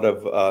just a lot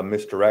of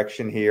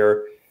misdirection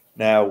here.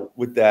 Now,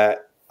 with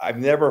that, I've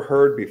never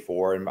heard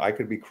before, and I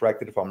could be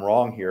corrected if I'm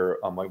wrong here,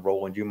 like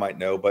Roland, you might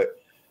know, but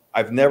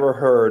I've never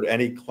heard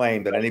any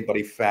claim that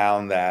anybody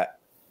found that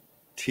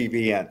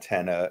TV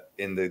antenna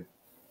in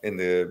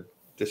the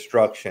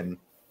destruction,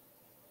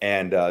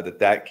 and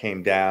that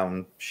came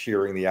down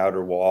shearing the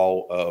outer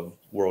wall of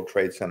World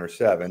Trade Center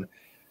 7.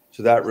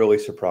 So that really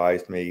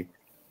surprised me.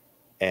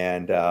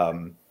 And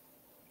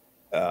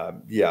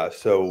yeah,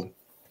 so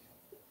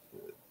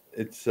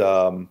it's,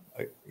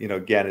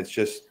 again, it's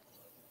just,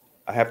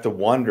 I have to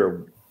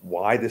wonder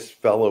why this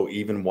fellow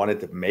even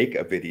wanted to make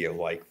a video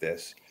like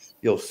this.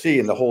 You'll see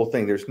in the whole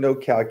thing, there's no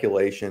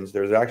calculations.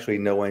 There's actually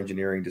no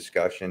engineering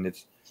discussion.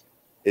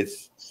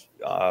 It's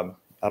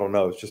I don't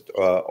know. It's just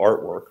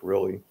artwork,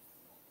 really.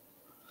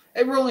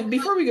 Hey, Roland,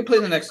 before we can play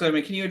the next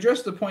segment, can you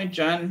address the point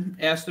John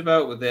asked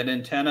about with that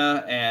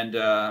antenna? And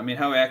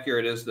how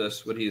accurate is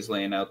this, what he's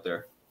laying out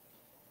there?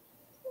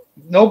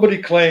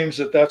 Nobody claims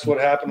that that's what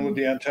happened with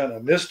the antenna.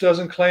 NIST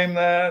doesn't claim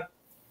that.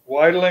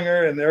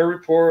 Weidlinger in their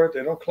report,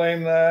 they don't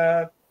claim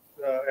that.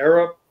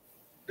 Arup,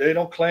 they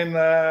don't claim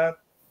that.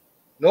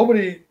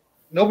 Nobody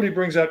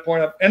brings that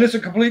point up. And it's a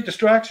complete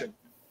distraction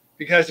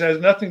because it has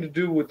nothing to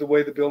do with the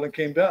way the building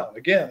came down.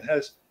 Again,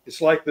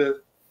 it's like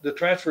the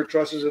transfer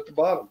trusses at the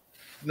bottom.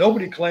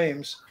 Nobody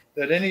claims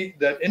that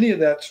any of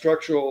that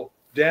structural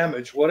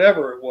damage,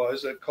 whatever it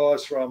was that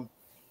caused from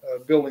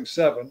Building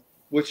 7,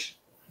 which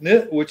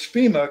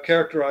FEMA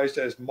characterized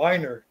as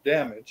minor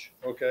damage,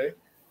 okay?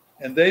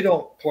 And they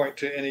don't point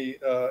to any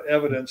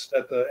evidence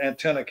that the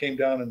antenna came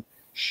down and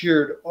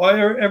sheared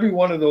every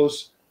one of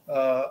those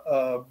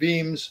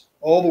beams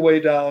all the way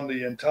down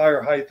the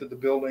entire height of the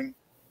building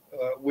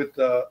with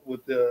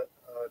the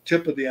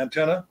tip of the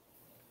antenna.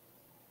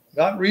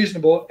 Not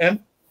reasonable,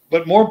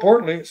 but more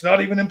importantly, it's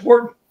not even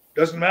important.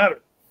 Doesn't matter.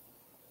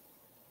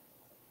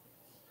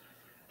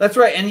 That's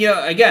right. And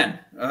again,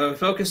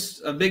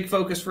 a big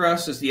focus for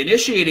us is the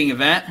initiating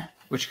event,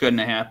 which couldn't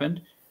have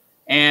happened,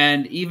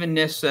 And even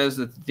NIST says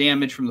that the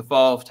damage from the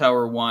fall of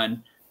Tower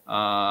 1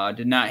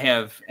 did not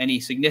have any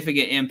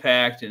significant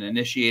impact in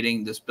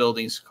initiating this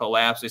building's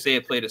collapse. They say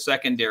it played a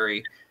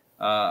secondary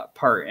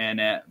part in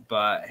it,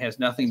 but has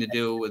nothing to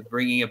do with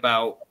bringing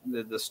about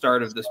the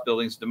start of this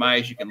building's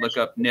demise. You can look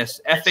up NIST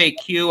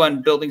FAQ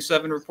on Building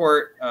 7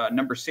 report,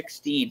 number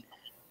 16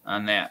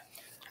 on that.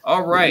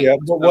 All right. Yeah,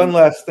 but one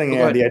last thing,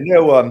 Andy. I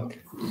know,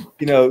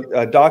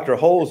 Dr.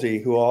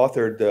 Holsey, who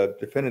authored the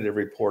definitive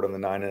report on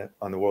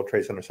the World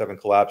Trade Center 7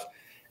 collapse,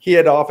 he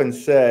had often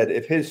said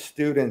if his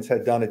students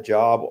had done a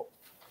job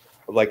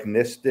like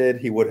NIST did,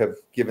 he would have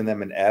given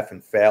them an F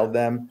and failed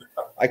them.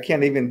 I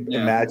can't even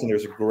imagine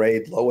there's a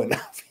grade low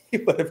enough he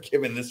would have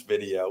given this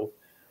video.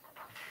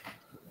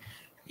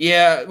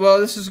 Yeah, well,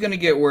 this is going to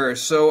get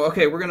worse. So,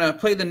 okay, we're going to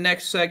play the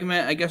next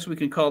segment. I guess we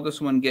can call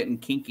this one Getting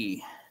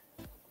Kinky.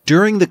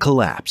 During the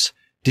collapse,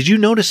 did you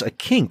notice a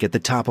kink at the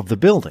top of the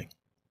building?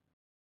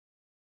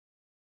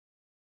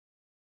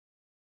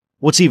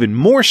 What's even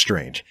more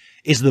strange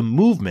is the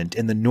movement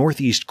in the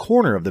northeast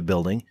corner of the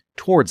building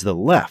towards the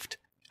left.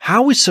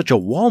 How is such a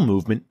wall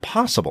movement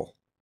possible?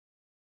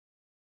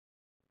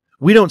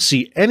 We don't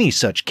see any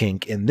such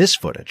kink in this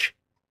footage.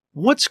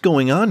 What's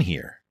going on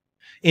here?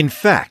 In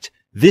fact,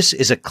 this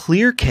is a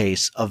clear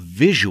case of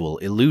visual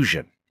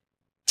illusion.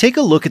 Take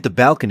a look at the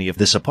balcony of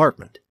this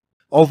apartment.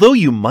 Although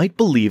you might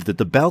believe that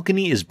the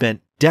balcony is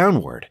bent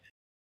downward,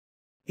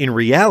 in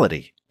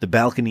reality, the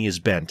balcony is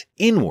bent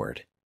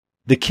inward.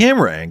 The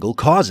camera angle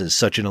causes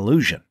such an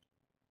illusion.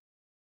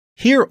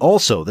 Here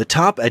also, the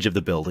top edge of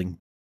the building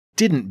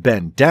didn't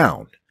bend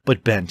down,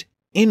 but bent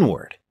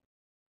inward.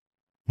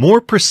 More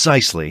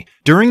precisely,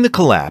 during the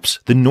collapse,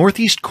 the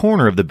northeast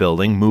corner of the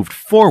building moved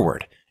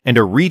forward, and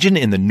a region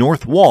in the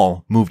north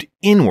wall moved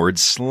inward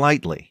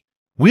slightly.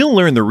 We'll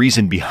learn the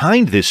reason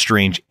behind this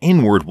strange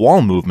inward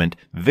wall movement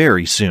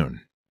very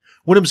soon.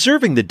 When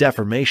observing the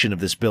deformation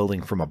of this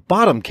building from a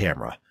bottom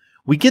camera,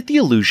 we get the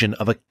illusion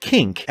of a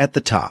kink at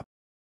the top,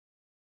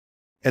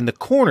 and the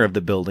corner of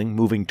the building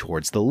moving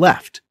towards the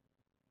left.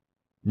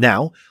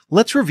 Now,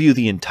 let's review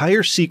the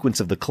entire sequence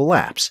of the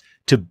collapse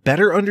to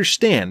better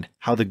understand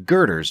how the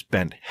girders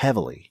bent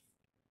heavily.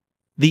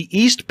 The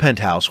east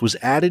penthouse was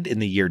added in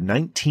the year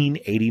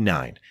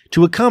 1989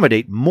 to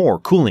accommodate more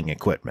cooling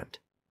equipment.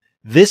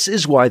 This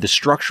is why the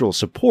structural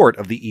support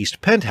of the east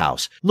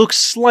penthouse looks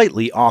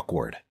slightly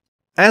awkward.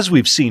 As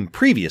we've seen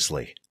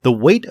previously, the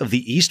weight of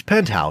the east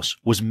penthouse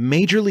was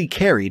majorly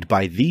carried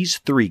by these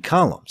three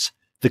columns,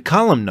 the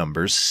column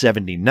numbers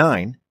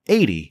 79,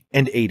 80,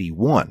 and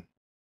 81.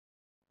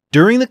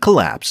 During the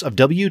collapse of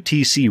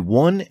WTC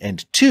 1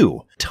 and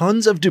 2,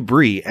 tons of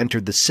debris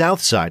entered the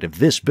south side of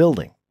this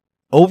building.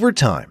 Over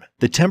time,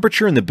 the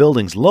temperature in the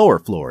building's lower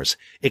floors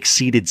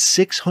exceeded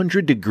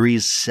 600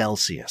 degrees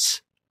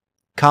Celsius.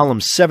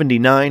 Columns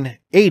 79,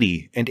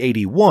 80, and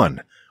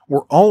 81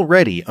 were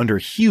already under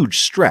huge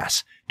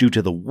stress due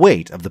to the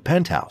weight of the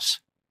penthouse.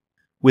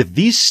 With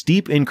these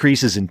steep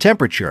increases in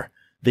temperature,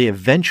 they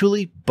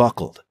eventually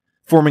buckled,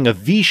 forming a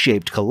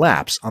V-shaped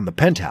collapse on the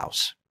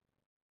penthouse.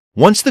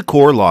 Once the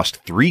core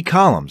lost 3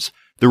 columns,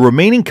 the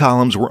remaining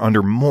columns were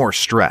under more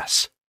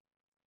stress.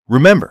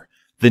 Remember,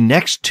 the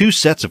next 2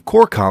 sets of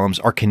core columns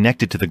are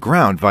connected to the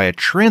ground via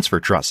transfer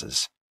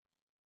trusses.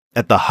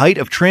 At the height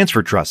of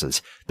transfer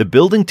trusses, the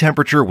building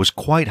temperature was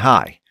quite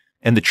high,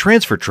 and the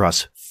transfer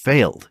truss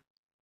failed.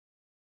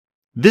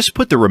 This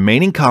put the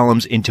remaining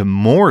columns into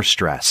more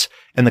stress,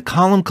 and the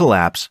column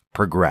collapse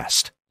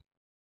progressed.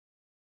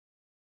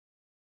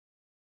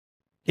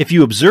 If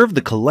you observe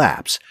the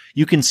collapse,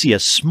 you can see a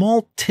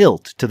small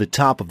tilt to the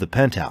top of the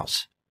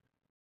penthouse.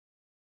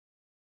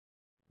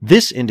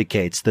 This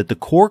indicates that the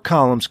core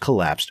columns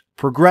collapsed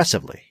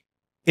progressively.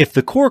 If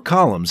the core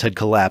columns had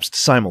collapsed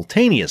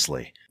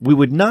simultaneously, we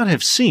would not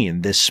have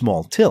seen this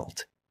small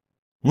tilt.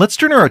 Let's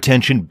turn our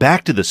attention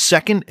back to the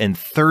second and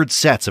third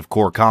sets of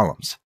core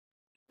columns.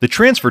 The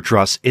transfer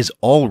truss is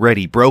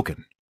already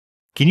broken.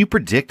 Can you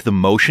predict the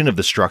motion of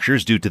the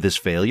structures due to this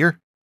failure?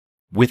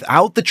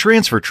 Without the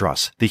transfer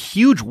truss, the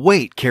huge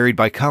weight carried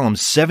by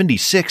columns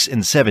 76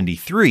 and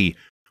 73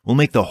 will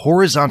make the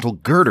horizontal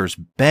girders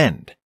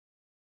bend.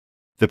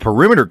 The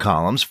perimeter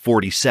columns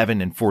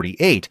 47 and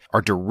 48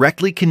 are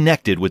directly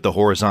connected with the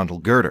horizontal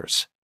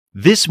girders.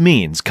 This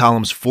means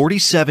columns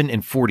 47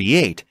 and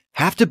 48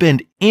 have to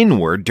bend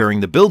inward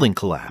during the building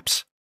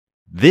collapse.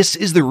 This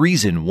is the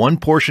reason one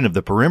portion of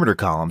the perimeter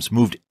columns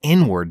moved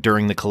inward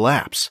during the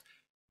collapse,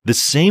 the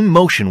same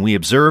motion we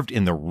observed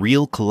in the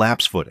real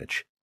collapse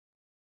footage.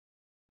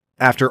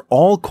 After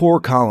all core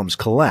columns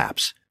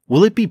collapse,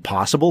 will it be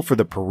possible for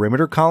the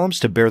perimeter columns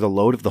to bear the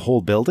load of the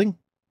whole building?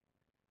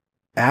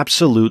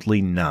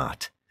 Absolutely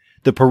not.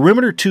 The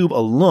perimeter tube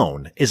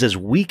alone is as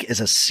weak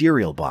as a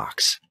cereal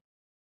box.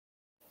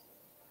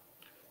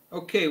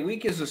 Okay,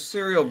 weak as a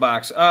cereal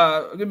box.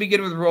 I'm going to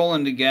begin with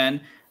Roland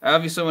again.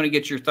 Obviously, I want to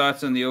get your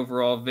thoughts on the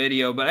overall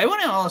video, but I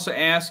want to also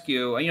ask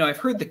you, I've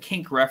heard the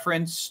kink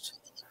referenced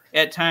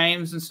at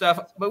times and stuff,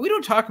 but we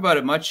don't talk about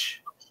it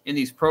much in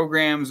these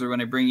programs or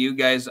when I bring you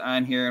guys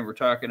on here and we're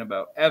talking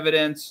about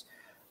evidence.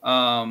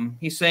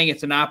 He's saying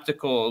it's an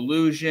optical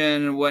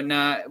illusion and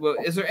whatnot. Well,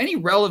 is there any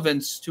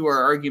relevance to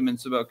our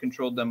arguments about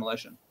controlled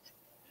demolition?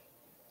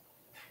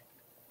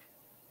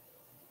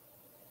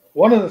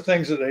 One of the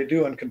things that they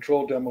do in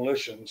controlled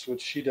demolitions,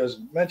 which she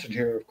doesn't mention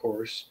here, of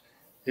course,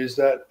 is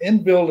that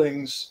in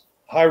buildings,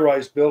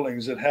 high-rise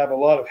buildings that have a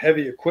lot of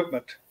heavy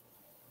equipment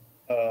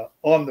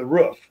on the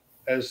roof,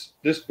 as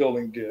this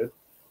building did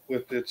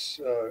with its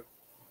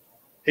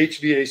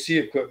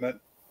HVAC equipment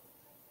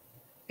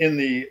in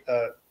the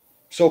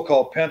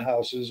so-called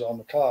penthouses on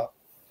the top.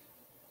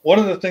 One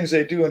of the things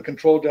they do in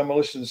controlled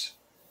demolitions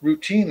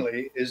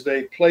routinely is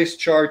they place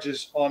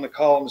charges on the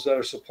columns that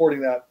are supporting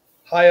that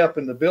high up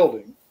in the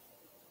building,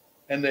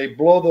 and they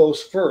blow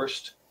those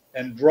first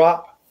and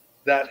drop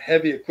that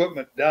heavy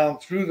equipment down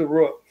through the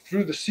roof,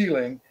 through the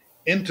ceiling,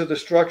 into the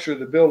structure of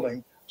the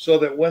building, so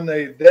that when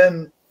they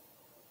then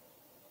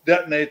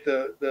detonate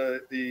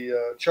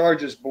the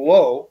charges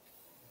below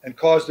and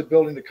cause the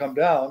building to come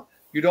down,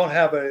 you don't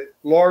have a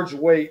large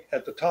weight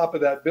at the top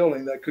of that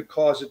building that could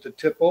cause it to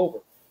tip over.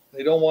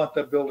 They don't want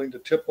that building to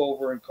tip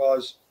over and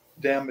cause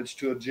damage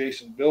to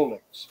adjacent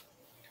buildings.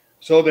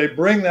 So they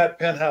bring that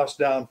penthouse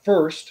down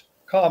first,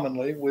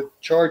 commonly with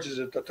charges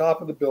at the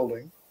top of the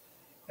building,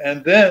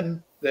 and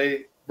then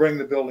they bring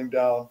the building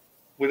down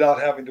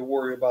without having to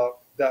worry about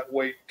that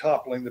weight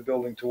toppling the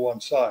building to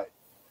one side.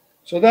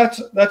 So that's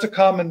a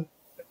common,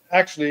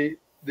 actually,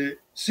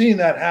 seeing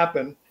that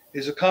happen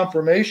is a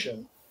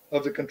confirmation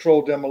of the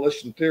controlled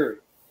demolition theory.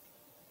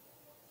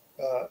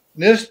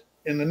 NIST,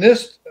 in the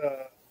NIST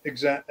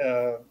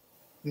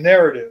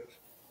narrative,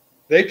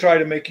 they try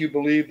to make you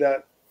believe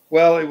that,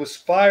 well, it was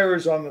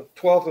fires on the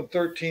 12th and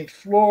 13th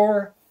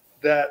floor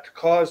that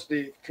caused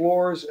the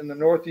floors in the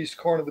northeast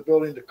corner of the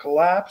building to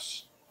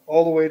collapse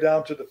all the way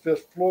down to the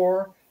 5th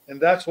floor. And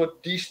that's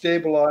what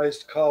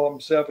destabilized column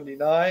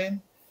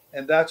 79.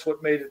 And that's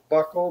what made it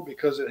buckle,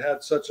 because it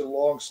had such a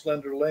long,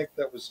 slender length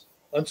that was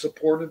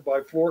unsupported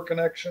by floor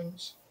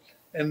connections.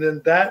 And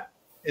then that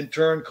in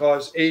turn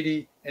caused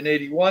 80 and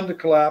 81 to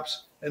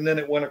collapse. And then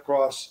it went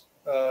across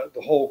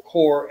the whole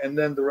core, and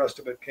then the rest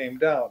of it came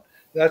down.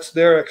 That's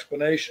their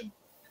explanation.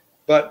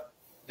 But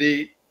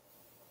the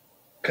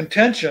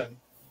contention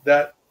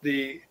that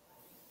the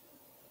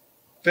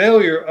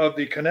failure of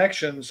the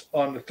connections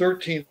on the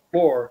 13th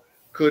floor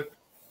could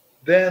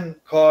then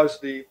cause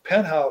the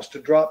penthouse to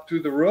drop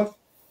through the roof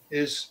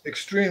is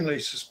extremely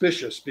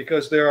suspicious,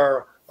 because there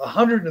are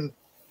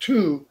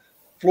 102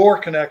 floor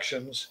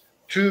connections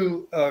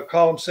to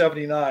column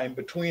 79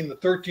 between the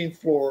 13th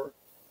floor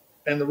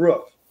and the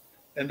roof.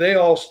 And they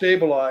all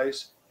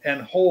stabilize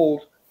and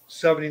hold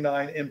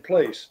 79 in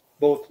place,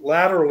 both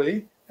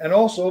laterally and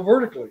also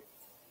vertically.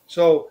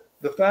 So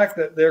the fact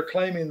that they're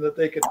claiming that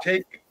they could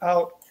take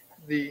out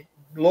the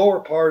lower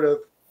part of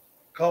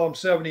column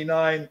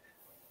 79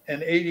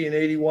 and 80 and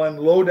 81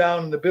 low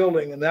down in the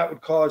building, and that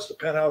would cause the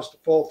penthouse to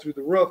fall through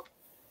the roof,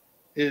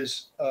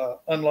 is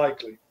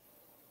unlikely.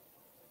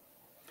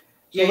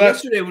 Yeah, so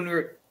yesterday when we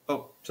were,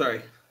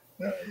 sorry.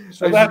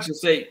 So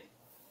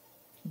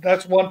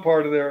that's one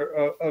part of their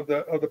of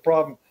the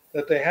problem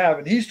that they have,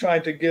 and he's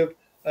trying to give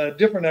a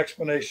different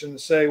explanation and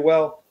say,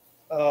 well,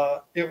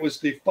 it was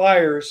the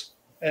fires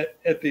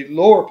at the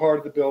lower part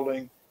of the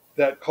building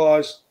that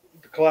caused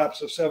the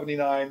collapse of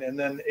 79 and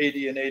then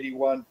 80 and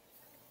 81.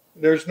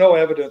 There's no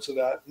evidence of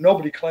that.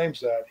 Nobody claims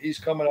that. He's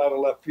coming out of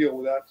left field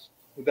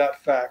with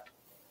that fact,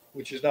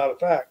 which is not a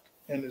fact,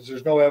 and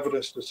there's no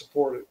evidence to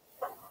support it.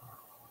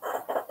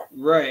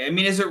 Right. I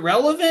mean, is it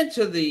relevant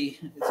to the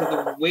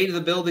weight of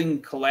the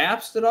building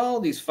collapsed at all?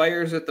 These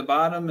fires at the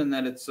bottom, and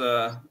that it's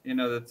that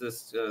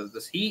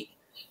this heat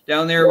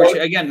down there, which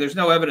again, there's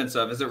no evidence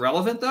of. Is it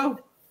relevant though?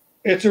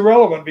 It's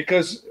irrelevant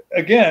because,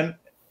 again,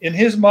 in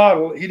his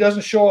model, he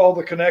doesn't show all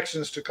the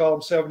connections to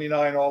column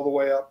 79 all the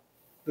way up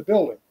the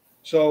building.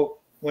 So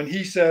when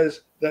he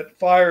says that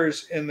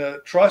fires in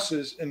the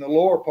trusses in the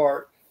lower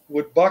part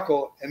would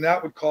buckle and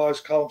that would cause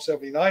column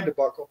 79 to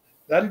buckle,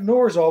 that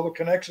ignores all the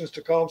connections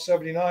to column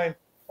 79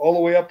 all the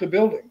way up the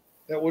building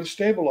that would have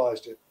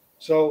stabilized it.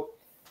 So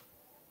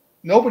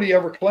nobody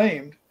ever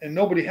claimed, and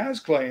nobody has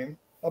claimed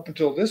up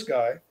until this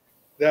guy,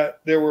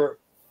 that there were,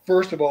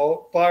 first of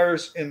all,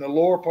 fires in the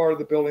lower part of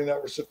the building that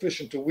were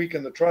sufficient to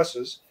weaken the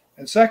trusses.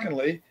 And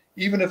secondly,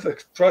 even if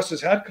the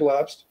trusses had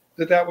collapsed,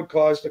 that would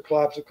cause the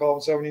collapse of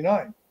column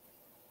 79.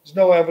 There's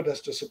no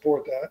evidence to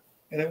support that,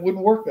 and it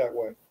wouldn't work that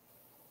way.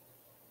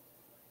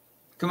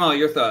 Kamal,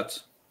 your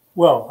thoughts?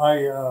 Well,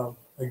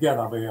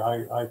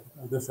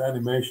 this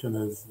animation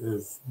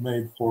is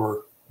made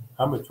for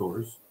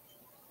amateurs.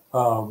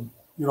 I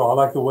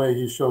like the way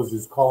he shows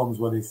his columns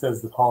when he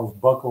says the columns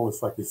buckle.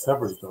 It's like he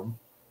severs them.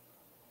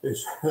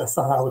 That's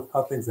not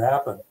how things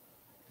happen.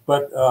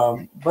 But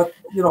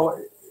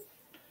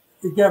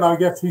again, I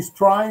guess he's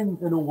trying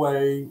in a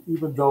way,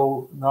 even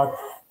though not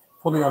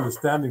fully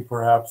understanding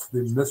perhaps the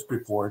NIST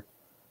report.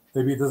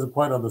 Maybe he doesn't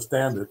quite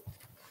understand it.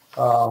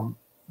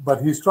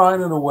 But he's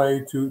trying in a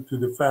way to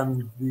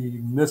defend the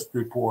NIST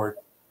report,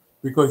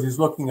 because he's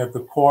looking at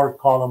the core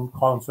column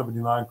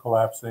 79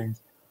 collapsing,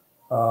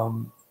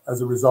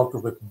 as a result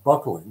of it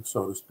buckling,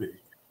 so to speak.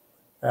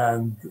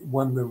 And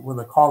when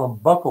the column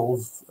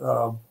buckles,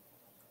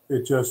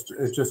 it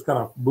just kind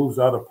of moves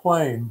out of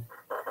plane.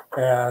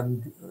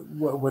 And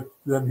what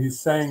then he's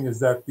saying is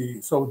that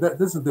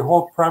this is the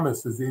whole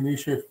premise, is the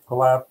initiation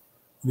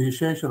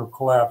of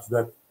collapse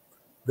that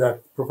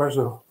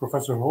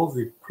Professor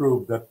Halsey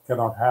proved that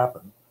cannot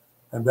happen.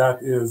 And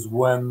that is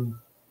when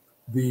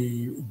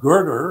the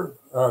girder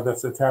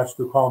that's attached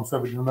to column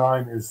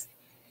 79 is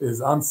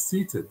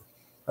unseated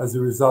as a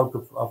result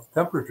of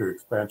temperature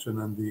expansion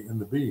in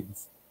the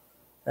beams.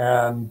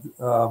 And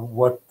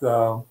what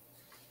Nero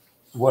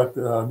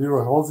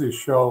Halsey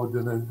showed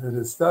in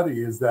his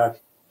study is that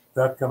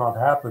cannot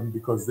happen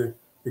because the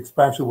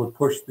expansion would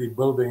push the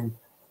building,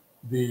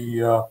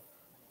 the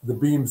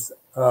beams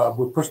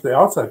would push the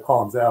outside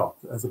columns out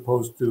as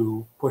opposed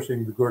to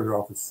pushing the girder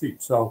off its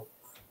seat. So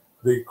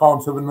the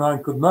column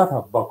 79 could not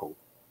have buckled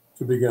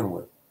to begin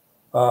with.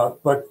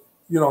 But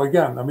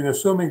again, I mean,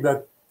 assuming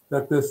that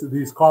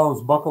these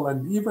columns buckle,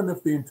 and even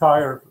if the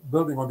entire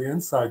building on the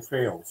inside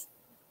fails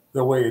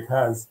the way it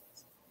has,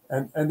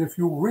 and if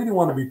you really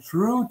want to be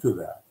true to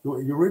that,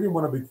 you really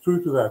want to be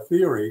true to that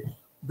theory,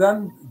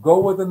 then go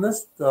with the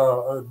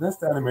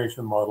NIST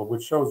animation model,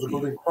 which shows the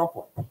building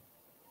crumpling.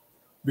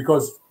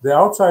 Because the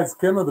outside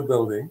skin of the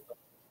building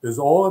is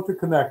all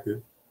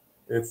interconnected.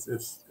 It's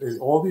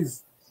all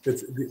these,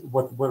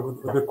 what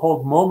they're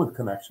called moment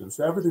connections.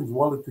 So everything's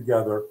welded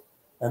together,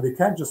 and they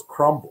can't just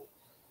crumble.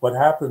 What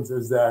happens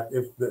is that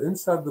if the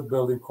inside of the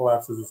building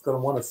collapses, it's going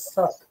to want to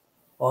suck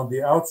on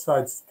the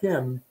outside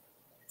skin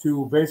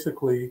to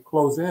basically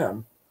close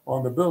in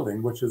on the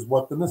building, which is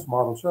what the NIST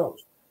model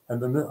shows.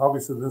 And then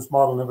obviously the NIST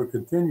model never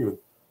continued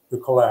the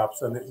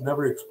collapse, and it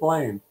never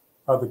explained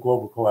how the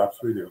global collapse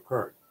really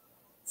occurred.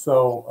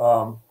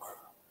 So,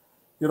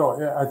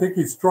 I think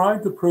he's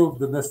trying to prove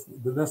the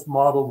NIST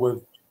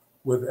model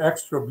with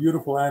extra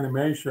beautiful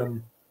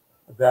animation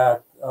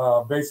that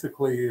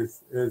basically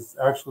is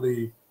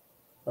actually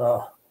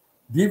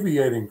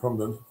deviating from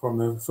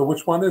the. So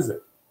which one is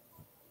it?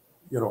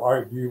 Do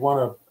you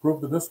want to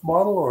prove the NIST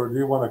model, or do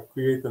you want to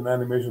create an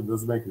animation that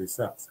doesn't make any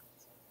sense?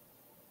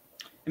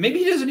 And maybe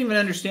he doesn't even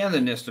understand the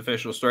NIST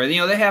official story.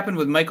 That happened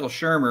with Michael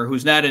Shermer,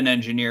 who's not an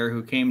engineer,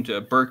 who came to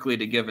Berkeley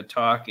to give a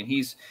talk, and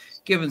he's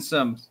given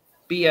some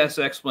BS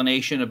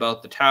explanation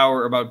about the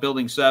tower, about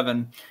Building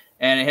 7,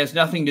 and it has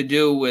nothing to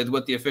do with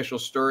what the official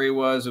story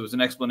was. It was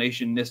an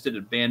explanation NIST had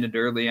abandoned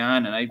early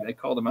on, and I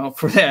called him out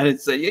for that and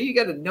said, you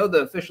got to know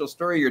the official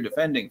story you're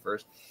defending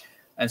first.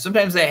 And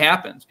sometimes that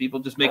happens. People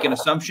just make an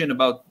assumption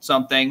about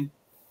something,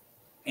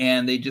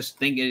 and they just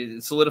think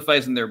it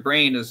solidifies in their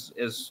brain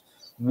as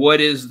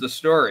what is the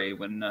story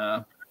when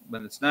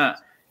it's not.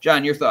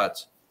 John, your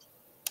thoughts?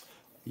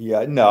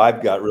 Yeah, no,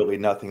 I've got really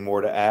nothing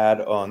more to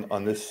add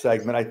on this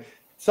segment.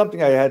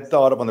 Something I had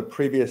thought of on the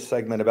previous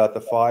segment about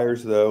the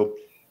fires, though.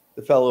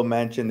 The fellow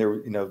mentioned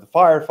the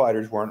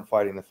firefighters weren't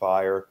fighting the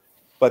fire,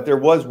 but there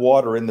was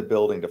water in the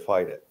building to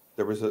fight it.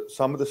 There was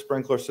some of the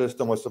sprinkler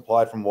system was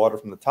supplied from water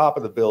from the top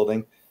of the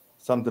building,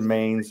 some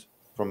domains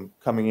from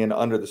coming in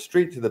under the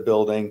street to the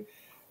building,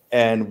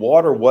 and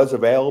water was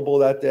available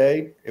that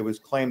day. It was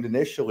claimed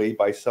initially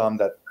by some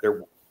that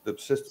the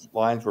system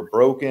lines were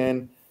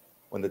broken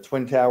when the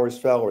Twin Towers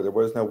fell, or there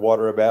was no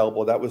water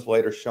available. That was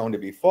later shown to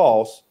be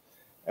false.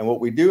 And what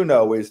we do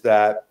know is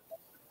that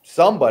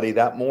somebody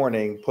that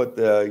morning put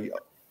the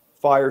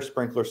fire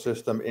sprinkler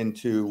system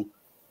into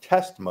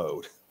test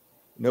mode.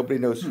 Nobody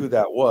knows who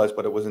that was,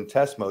 but it was in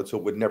test mode, so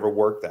it would never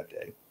work that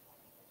day.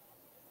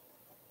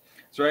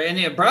 That's right.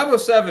 And Bravo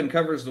 7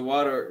 covers the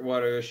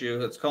water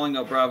issue. It's calling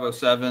out Bravo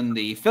 7,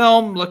 the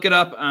film. Look it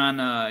up on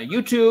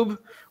YouTube.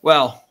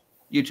 Well,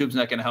 YouTube's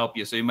not going to help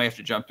you, so you might have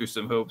to jump through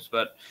some hoops.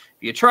 But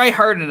if you try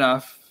hard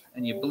enough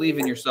and you believe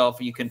in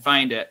yourself, you can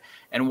find it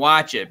and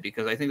watch it,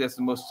 because I think that's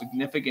the most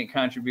significant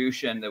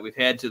contribution that we've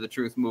had to the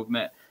truth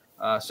movement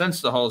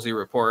since the Halsey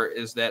report,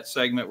 is that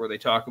segment where they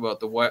talk about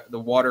the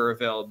water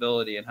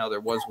availability and how there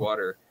was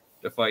water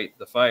to fight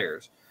the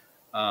fires.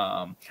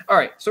 All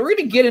right, so we're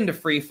going to get into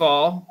free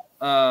fall.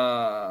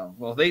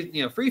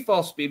 Free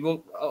fall speed.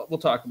 We'll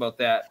talk about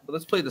that, but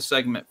let's play the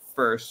segment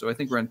first. So I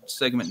think we're on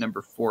segment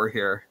number 4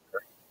 here.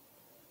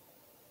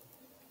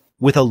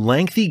 With a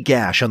lengthy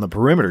gash on the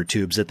perimeter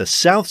tubes at the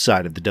south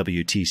side of the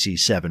WTC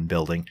 7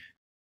 building,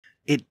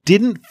 it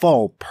didn't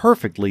fall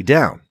perfectly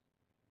down.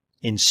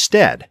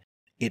 Instead,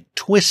 it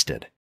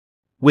twisted,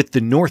 with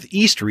the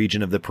northeast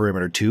region of the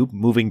perimeter tube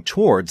moving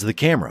towards the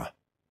camera.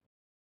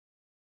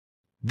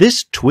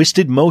 This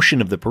twisted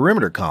motion of the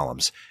perimeter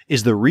columns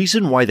is the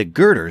reason why the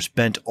girders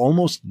bent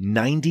almost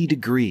 90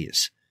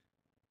 degrees.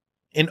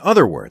 In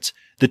other words,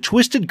 the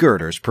twisted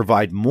girders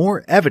provide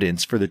more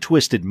evidence for the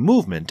twisted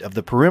movement of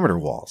the perimeter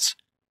walls.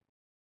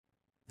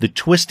 The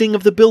twisting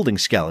of the building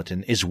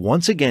skeleton is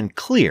once again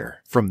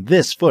clear from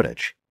this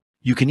footage.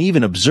 You can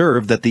even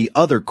observe that the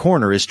other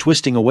corner is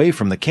twisting away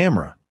from the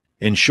camera.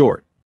 In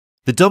short,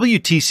 the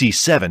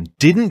WTC-7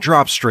 didn't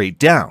drop straight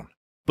down,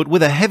 but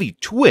with a heavy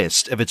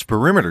twist of its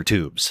perimeter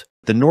tubes.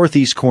 The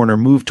northeast corner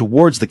moved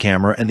towards the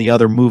camera and the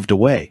other moved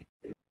away.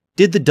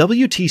 Did the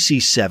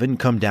WTC-7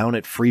 come down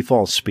at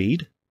freefall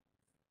speed?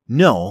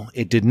 No,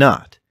 it did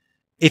not.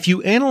 If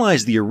you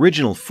analyze the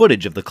original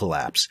footage of the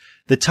collapse,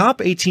 the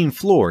top 18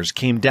 floors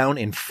came down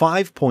in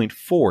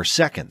 5.4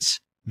 seconds.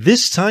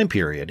 This time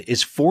period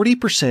is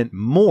 40%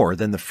 more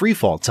than the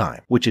freefall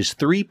time, which is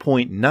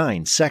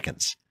 3.9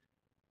 seconds.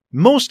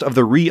 Most of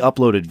the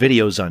re-uploaded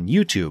videos on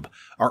YouTube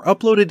are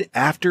uploaded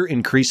after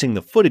increasing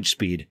the footage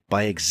speed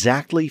by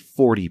exactly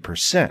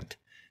 40%.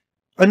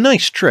 A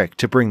nice trick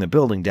to bring the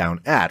building down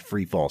at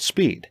freefall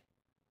speed.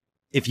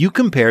 If you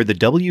compare the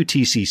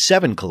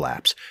WTC-7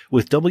 collapse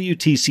with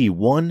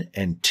WTC-1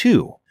 and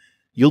 2,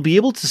 you'll be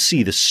able to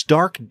see the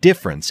stark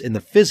difference in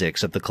the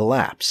physics of the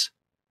collapse.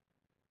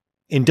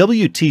 In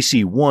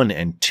WTC-1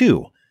 and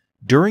 2,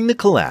 during the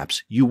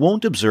collapse, you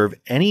won't observe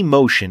any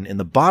motion in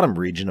the bottom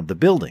region of the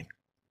building.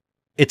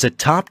 It's a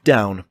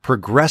top-down,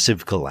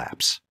 progressive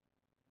collapse.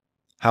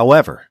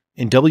 However,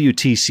 in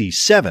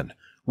WTC-7,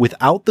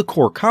 without the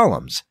core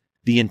columns,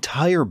 the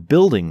entire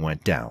building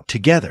went down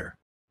together.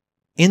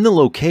 In the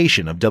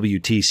location of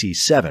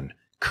WTC-7,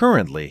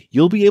 currently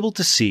you'll be able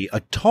to see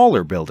a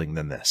taller building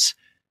than this,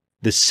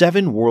 the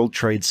 7 World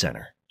Trade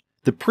Center.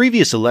 The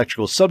previous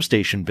electrical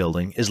substation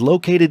building is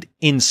located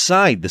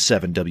inside the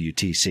 7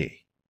 WTC.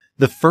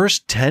 The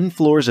first 10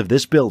 floors of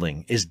this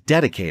building is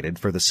dedicated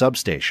for the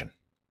substation.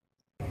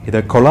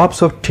 The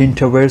collapse of Twin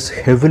Towers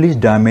heavily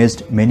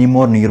damaged many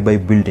more nearby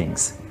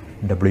buildings,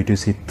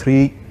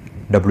 WTC-3,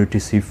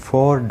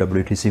 WTC-4,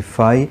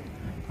 WTC-5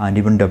 and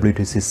even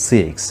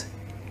WTC-6.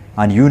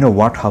 And you know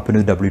what happened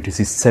with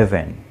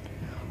WTC-7.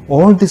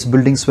 All these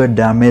buildings were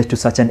damaged to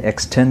such an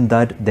extent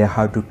that they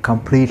had to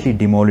completely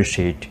demolish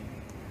it.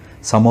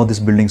 Some of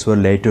these buildings were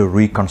later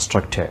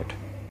reconstructed.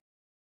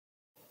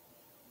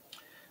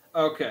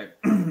 Okay,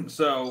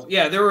 so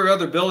yeah, there were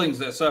other buildings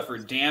that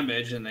suffered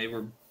damage and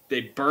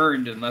they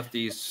burned and left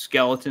these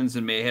skeletons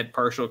and may have had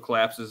partial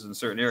collapses in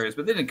certain areas,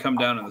 but they didn't come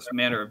down in this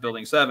manner of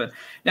Building 7.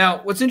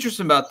 Now, what's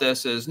interesting about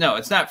this is, no,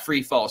 it's not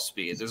free fall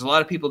speed. There's a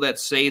lot of people that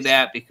say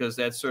that because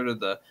that's sort of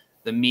the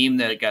meme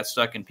that it got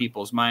stuck in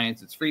people's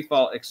minds. It's free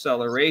fall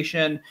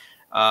acceleration.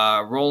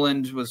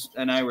 Roland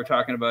and I were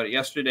talking about it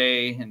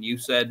yesterday, and you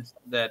said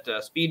that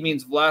speed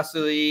means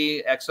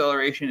velocity,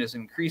 acceleration is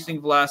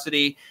increasing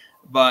velocity.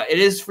 But it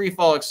is free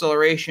fall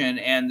acceleration,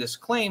 and this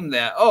claim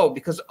that,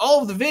 because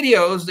all of the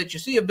videos that you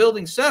see of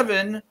Building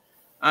 7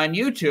 on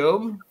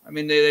YouTube, I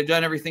mean, they've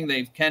done everything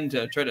they can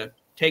to try to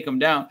take them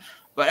down.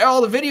 But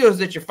all the videos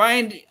that you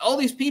find, all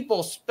these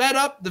people sped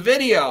up the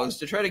videos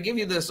to try to give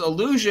you this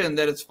illusion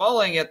that it's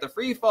falling at the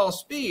free fall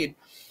speed.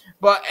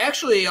 But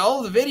actually,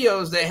 all of the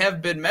videos that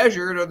have been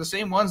measured are the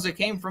same ones that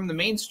came from the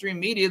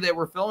mainstream media that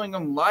were filming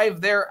them live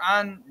there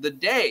on the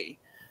day.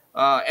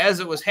 As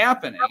it was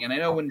happening. And I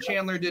know when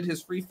Chandler did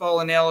his free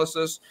fall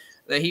analysis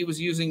that he was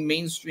using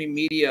mainstream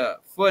media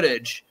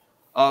footage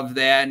of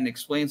that and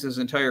explains his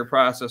entire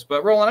process.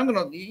 But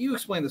Roland, you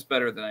explain this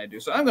better than I do.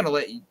 So I'm going to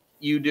let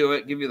you do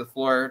it, give you the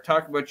floor,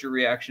 talk about your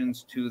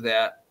reactions to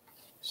that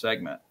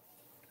segment.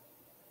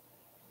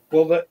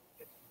 Well,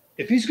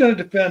 if he's going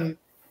to defend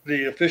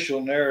the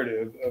official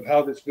narrative of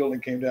how this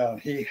building came down,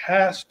 he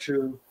has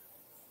to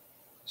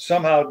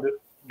somehow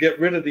get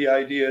rid of the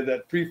idea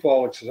that free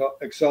fall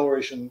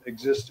acceleration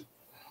existed.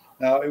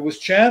 Now, it was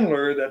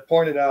Chandler that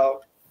pointed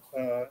out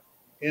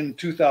in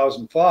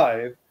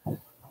 2005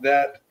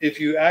 that if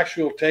you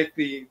actually take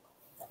the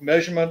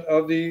measurement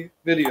of the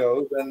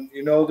videos, and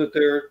you know that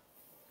they're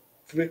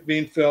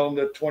being filmed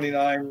at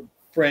 29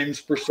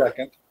 frames per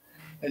second,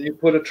 and you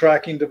put a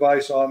tracking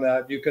device on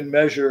that, you can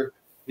measure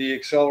the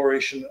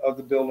acceleration of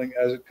the building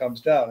as it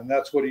comes down. And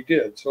that's what he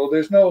did.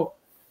 So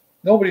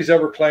nobody's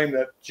ever claimed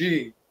that,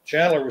 gee,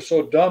 Chandler was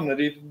so dumb that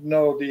he didn't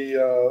know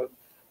the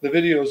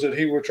videos that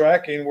he were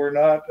tracking were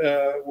not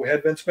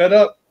had been sped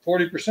up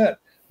 40%.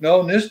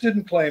 No, NIST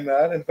didn't claim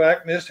that. In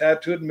fact, NIST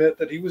had to admit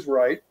that he was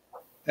right.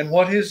 And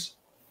what his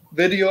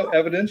video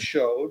evidence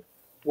showed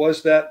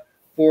was that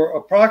for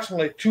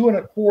approximately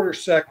 2.25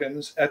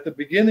 seconds at the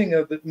beginning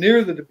of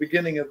near the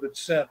beginning of the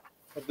descent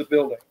of the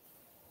building,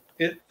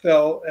 it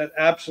fell at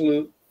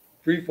absolute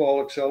free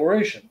fall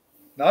acceleration.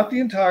 Not the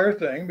entire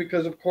thing,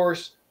 because of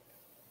course,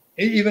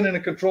 even in a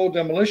controlled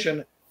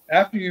demolition,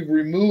 after you've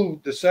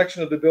removed the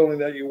section of the building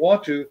that you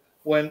want to,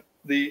 when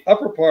the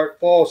upper part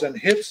falls and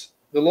hits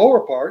the lower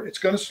part, it's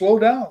going to slow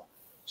down.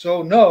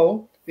 So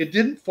no, it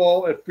didn't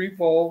fall at free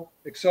fall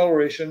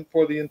acceleration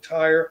for the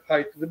entire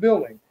height of the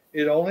building.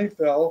 It only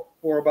fell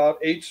for about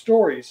 8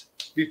 stories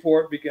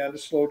before it began to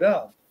slow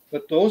down.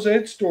 But those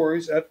 8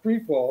 stories at free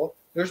fall,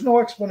 there's no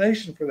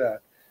explanation for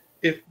that.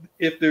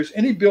 If there's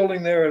any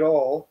building there at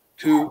all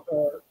to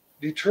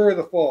deter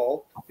the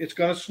fall, it's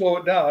going to slow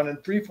it down,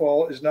 and free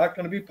fall is not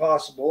going to be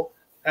possible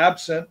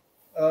absent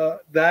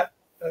that.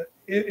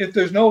 If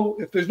there's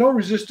no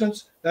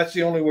resistance, that's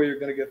the only way you're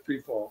going to get free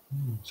fall.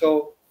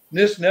 So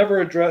NIST never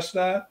addressed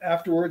that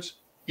afterwards.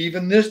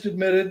 Even NIST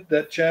admitted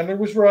that Chandler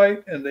was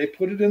right, and they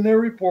put it in their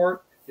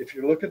report. If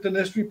you look at the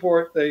NIST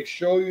report, they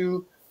show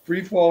you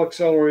free fall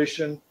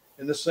acceleration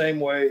in the same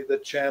way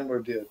that Chandler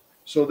did.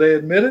 So they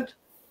admit it.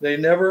 They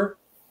never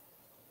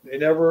They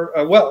never,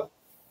 well,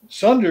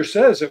 Sunder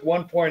says at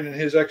one point in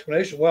his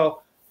explanation,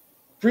 well,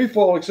 free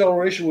fall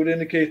acceleration would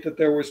indicate that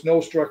there was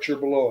no structure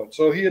below it.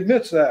 So he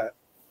admits that.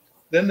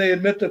 Then they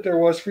admit that there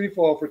was free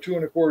fall for 2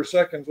 1/4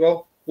 seconds.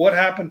 Well, what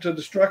happened to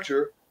the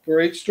structure for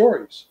 8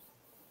 stories?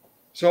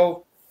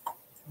 So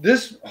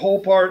this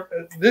whole part,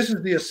 this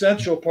is the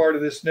essential part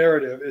of this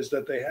narrative, is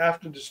that they have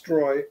to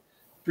destroy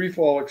free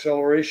fall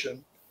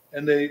acceleration.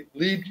 And they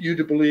lead you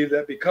to believe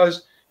that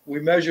because we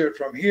measure it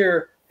from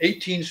here,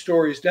 18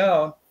 stories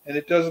down, and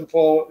it doesn't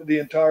fall the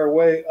entire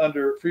way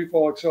under free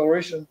fall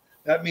acceleration,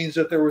 that means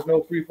that there was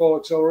no free fall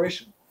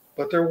acceleration.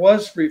 But there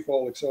was free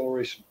fall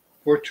acceleration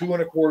for 2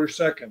 1/4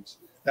 seconds.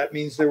 That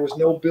means there was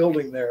no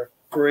building there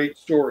for 8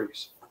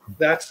 stories.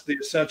 That's the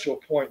essential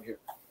point here.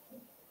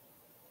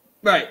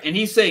 Right. And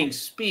he's saying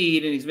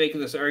speed, and he's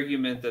making this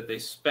argument that they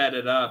sped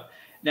it up.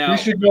 Now, he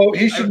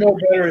should know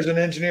better as an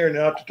engineer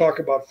not to talk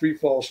about free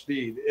fall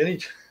speed.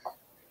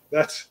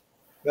 That's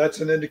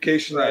an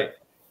indication that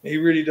he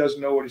really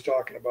doesn't know what he's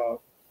talking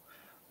about.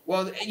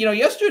 Well,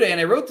 yesterday,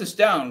 and I wrote this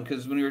down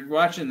because when we were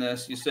watching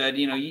this, you said,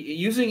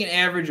 using an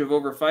average of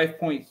over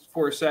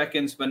 5.4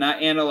 seconds, but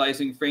not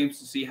analyzing frames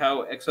to see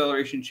how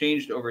acceleration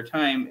changed over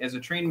time. As a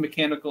trained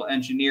mechanical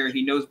engineer,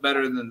 he knows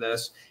better than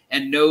this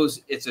and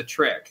knows it's a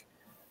trick.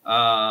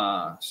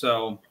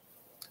 So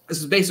this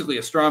is basically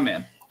a straw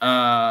man.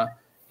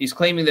 He's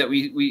claiming that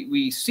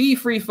we see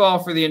free fall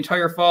for the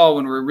entire fall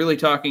when we're really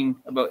talking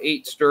about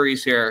 8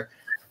 stories here,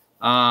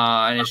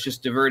 and it's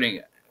just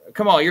diverting.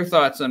 Kamal, your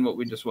thoughts on what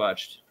we just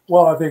watched?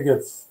 Well, I think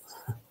it's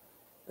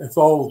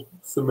all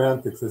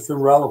semantics. It's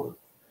irrelevant.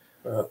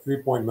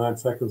 3.9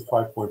 seconds,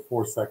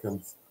 5.4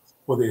 seconds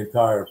for the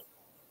entire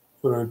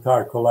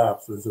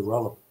collapse is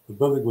irrelevant. The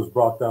building was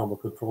brought down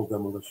with controlled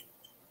demolition.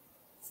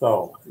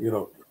 So, it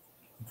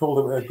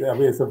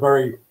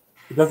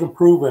doesn't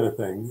prove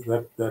anything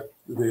that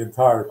the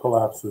entire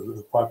collapse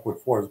is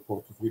 5.4 as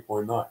opposed to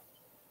 3.9.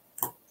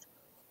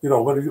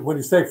 When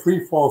you say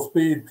free fall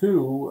speed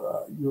too,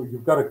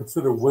 you've got to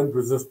consider wind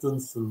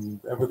resistance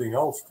and everything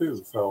else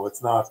too. So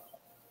it's not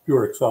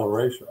pure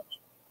acceleration.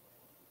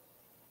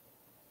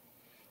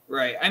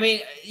 Right. I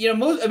mean,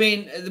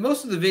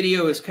 most of the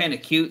video is kind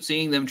of cute,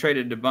 seeing them try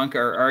to debunk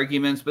our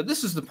arguments, but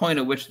this is the point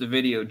at which the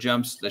video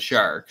jumps the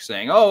shark,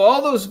 saying, "Oh,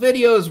 all those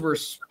videos were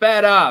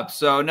sped up."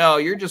 So no,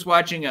 you're just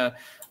watching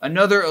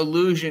another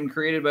illusion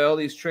created by all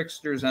these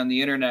tricksters on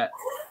the internet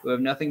who have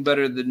nothing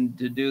better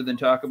to do than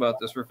talk about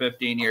this for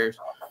 15 years.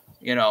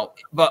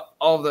 But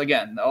all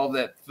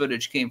that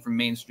footage came from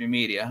mainstream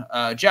media.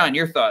 John,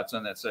 your thoughts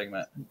on that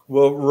segment?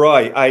 Well,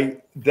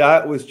 right.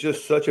 That was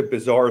just such a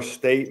bizarre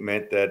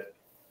statement that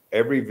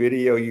every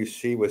video you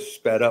see was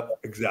sped up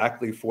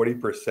exactly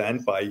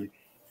 40% by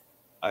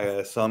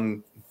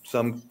some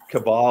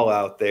cabal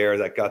out there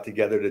that got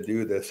together to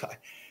do this.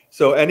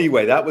 So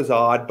anyway, that was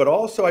odd. But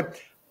also,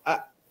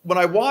 when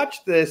I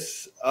watched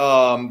this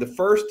the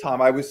first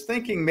time, I was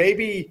thinking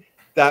maybe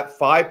that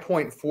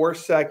 5.4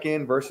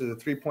 second versus the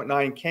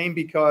 3.9 came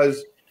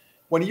because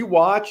when you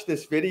watch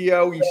this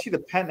video, you see the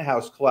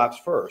penthouse collapse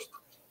first,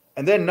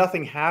 and then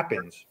nothing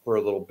happens for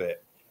a little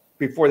bit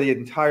before the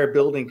entire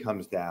building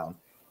comes down.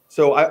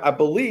 So I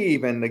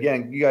believe, and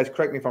again, you guys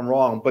correct me if I'm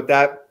wrong, but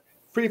that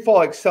free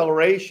fall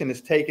acceleration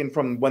is taken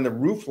from when the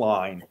roof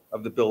line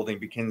of the building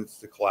begins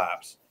to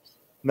collapse,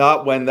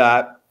 not when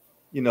that,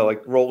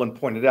 like Roland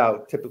pointed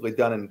out, typically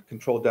done in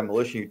controlled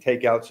demolition, you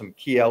take out some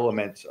key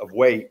elements of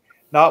weight,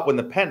 not when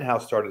the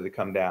penthouse started to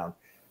come down.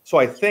 So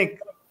I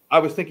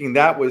was thinking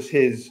that was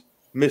his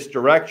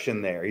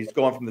misdirection there. He's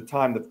going from the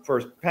time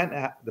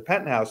the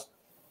penthouse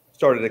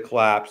started to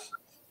collapse,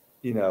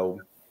 and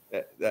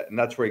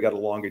that's where he got a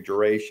longer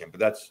duration, but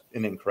that's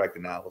an incorrect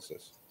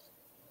analysis.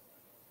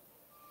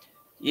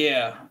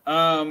 Yeah.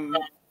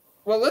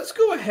 Well, let's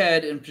go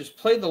ahead and just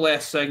play the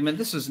last segment.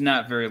 This is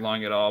not very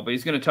long at all, but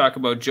he's going to talk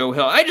about Joe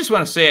Hill. I just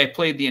want to say I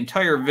played the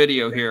entire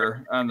video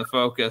here on the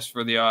Focus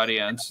for the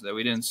audience, that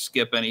we didn't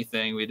skip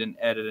anything. We didn't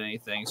edit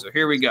anything. So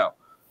here we go.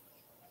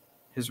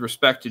 His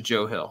respect to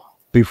Joe Hill.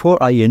 Before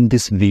I end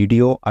this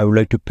video, I would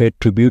like to pay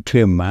tribute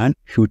to a man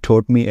who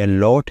taught me a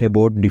lot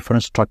about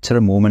different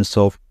structural movements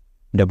of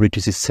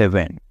WTC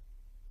 7,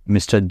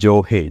 Mr.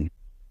 Joe Hill.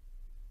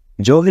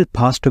 Joe Hill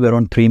passed away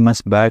around 3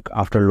 months back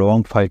after a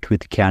long fight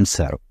with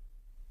cancer.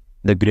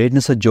 The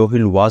greatness of Joe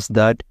Hill was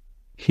that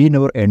he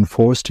never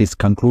enforced his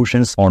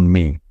conclusions on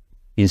me.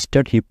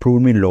 Instead, he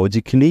proved me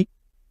logically,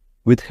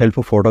 with help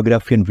of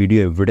photography and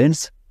video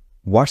evidence,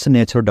 what's the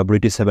nature of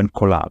WT7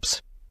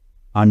 collapse.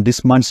 And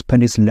this man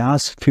spent his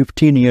last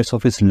 15 years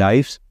of his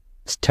life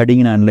studying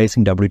and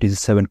analyzing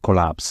WT7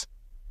 collapse,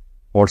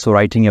 also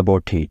writing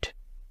about it.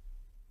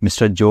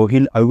 Mr. Joe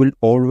Hill, I will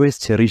always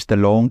cherish the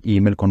long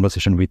email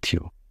conversation with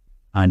you.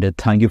 And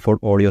thank you for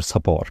all your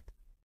support.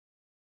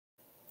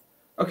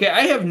 Okay,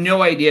 I have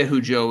no idea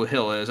who Joe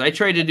Hill is. I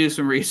tried to do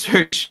some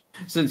research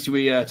since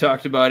we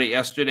talked about it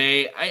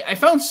yesterday. I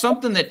found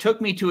something that took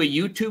me to a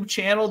YouTube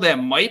channel that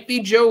might be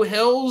Joe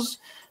Hill's,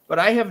 but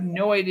I have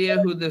no idea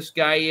who this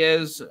guy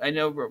is. I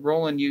know,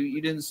 Roland,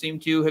 you didn't seem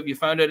to. Have you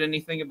found out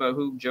anything about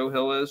who Joe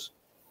Hill is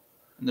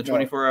in the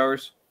 24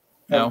 hours?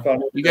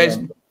 No, you guys,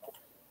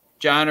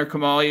 John or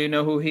Kamal, you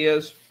know who he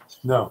is?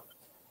 No.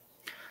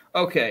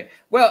 Okay.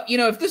 Well, you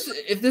know, if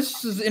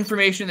this is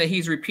information that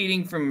he's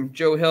repeating from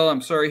Joe Hill,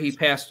 I'm sorry he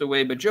passed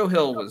away, but Joe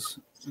Hill was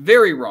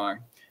very wrong.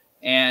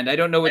 And I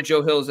don't know what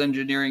Joe Hill's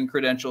engineering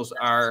credentials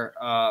are,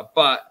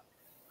 but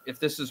if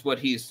this is what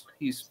he's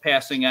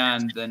passing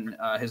on, then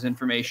his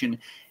information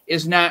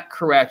is not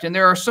correct. And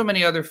there are so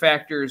many other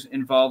factors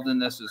involved in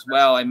this as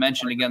well. I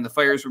mentioned, again, the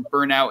fires were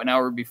burnt out an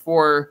hour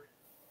before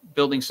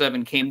Building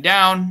 7 came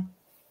down.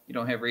 You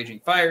don't have raging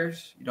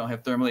fires. You don't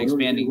have thermally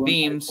expanding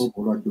beams.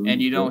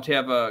 And you don't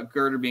have a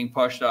girder being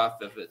pushed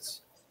off of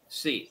its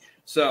seat.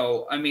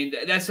 So, I mean,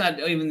 that's not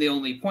even the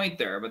only point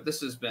there, but this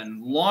has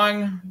been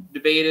long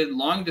debated,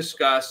 long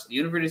discussed. The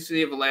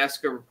University of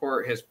Alaska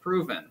report has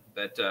proven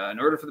that in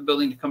order for the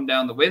building to come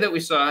down the way that we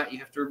saw it, you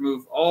have to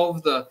remove all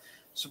of the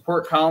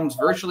support columns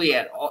virtually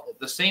at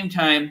the same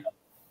time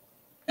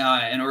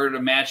in order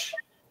to match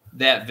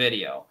that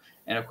video.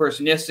 And of course,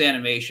 NIST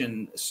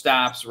animation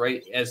stops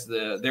right as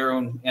their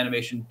own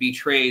animation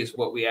betrays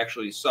what we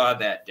actually saw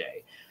that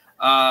day.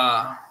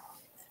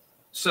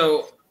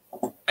 So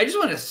I just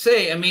want to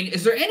say, I mean,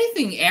 is there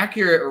anything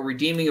accurate or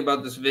redeeming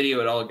about this video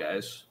at all,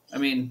 guys? I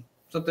mean,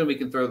 something we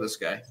can throw this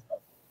guy.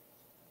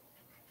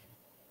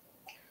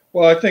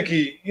 Well, I think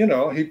he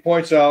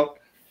points out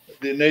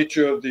the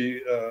nature of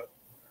the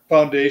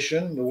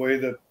foundation, the way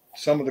that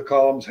some of the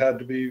columns had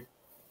to be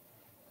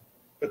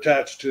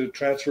attached to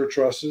transfer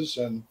trusses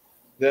and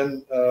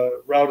then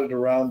routed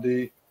around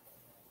the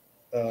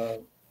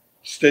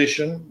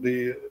station,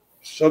 the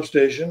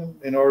substation,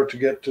 in order to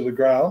get to the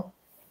ground.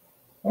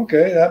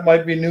 Okay, that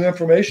might be new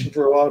information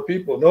for a lot of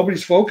people.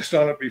 Nobody's focused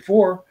on it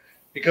before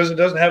because it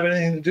doesn't have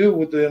anything to do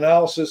with the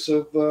analysis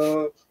of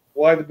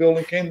why the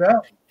building came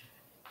down.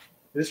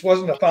 This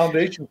wasn't a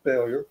foundation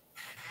failure.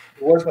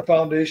 It wasn't a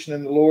foundation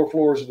in the lower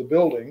floors of the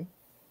building.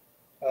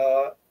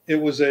 It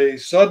was a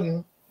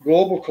sudden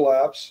global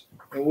collapse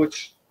in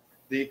which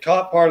the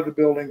top part of the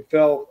building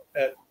fell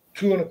at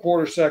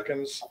 2.25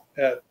 seconds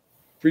at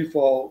free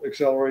fall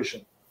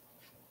acceleration.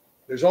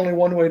 There's only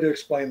one way to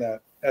explain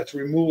that. That's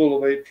removal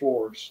of 8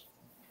 floors.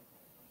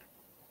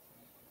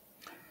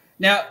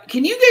 Now,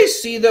 can you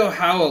guys see, though,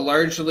 how a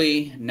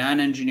largely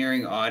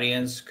non-engineering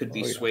audience could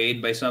be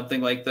swayed by something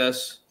like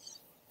this?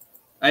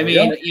 I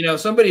mean, you know,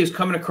 somebody who's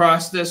coming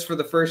across this for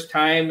the first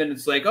time and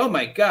it's like, oh,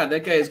 my God,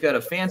 that guy's got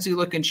a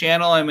fancy-looking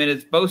channel. I mean,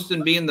 it's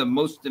boasting being the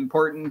most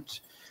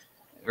important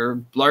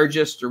or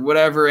largest or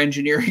whatever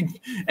engineering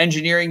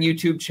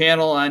YouTube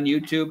channel on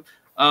YouTube.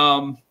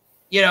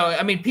 You know,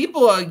 I mean,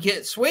 people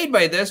get swayed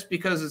by this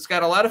because it's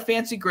got a lot of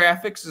fancy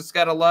graphics. It's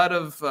got a lot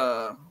of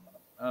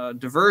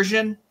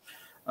diversion,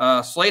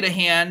 sleight of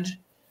hand,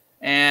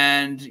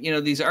 and, you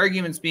know, these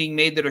arguments being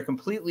made that are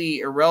completely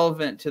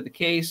irrelevant to the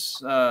case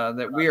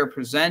that we are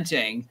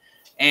presenting,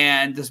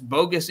 and this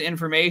bogus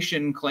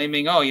information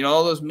claiming, oh, you know,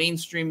 all those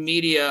mainstream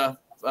media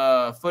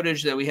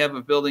footage that we have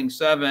of Building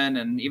 7,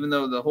 and even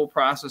though the whole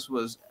process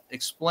was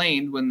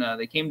explained when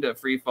they came to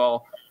free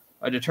fall,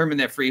 determined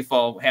that free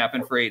fall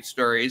happened for 8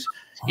 stories,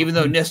 even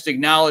though NIST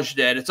acknowledged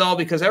it. It's all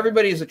because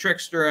everybody is a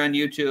trickster on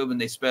YouTube and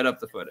they sped up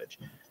the footage.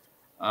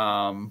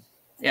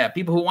 Yeah,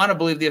 people who want to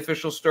believe the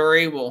official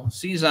story will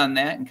seize on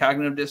that and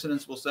cognitive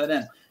dissonance will set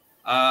in.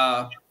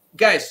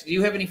 Guys, do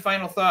you have any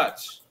final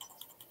thoughts?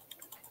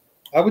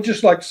 I would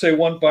just like to say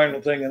one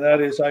final thing, and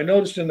that is I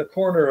noticed in the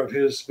corner of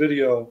his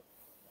video,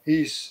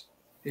 he's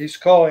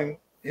calling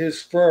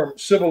his firm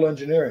Civil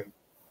Engineering.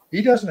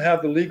 He doesn't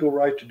have the legal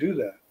right to do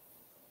that.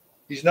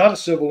 He's not a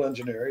civil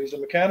engineer. He's a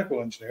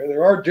mechanical engineer.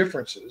 There are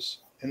differences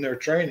in their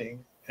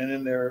training and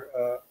in their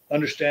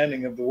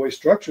understanding of the way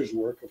structures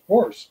work, of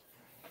course.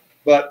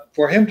 But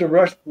for him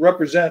to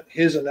represent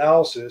his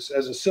analysis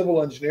as a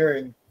civil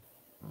engineering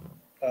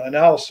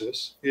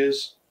analysis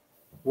is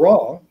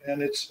wrong,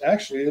 and it's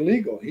actually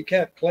illegal. He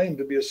can't claim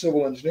to be a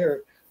civil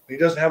engineer. He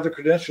doesn't have the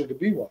credential to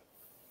be one.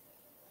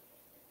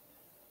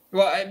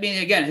 Well, I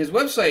mean, again, his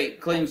website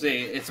claims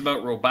it's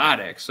about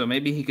robotics, so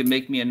maybe he could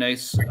make me a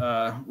nice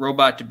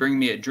robot to bring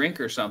me a drink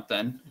or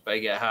something if I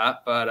get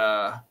hot.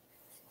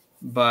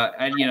 But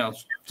you know,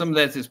 some of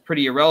that is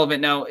pretty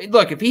irrelevant. Now,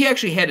 look, if he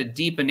actually had a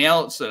deep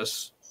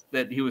analysis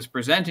that he was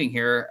presenting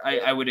here,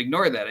 I would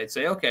ignore that. I'd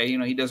say, okay, you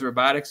know, he does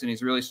robotics and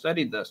he's really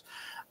studied this.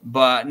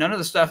 But none of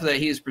the stuff that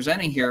he is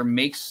presenting here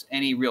makes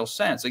any real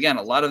sense. Again,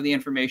 a lot of the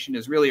information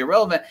is really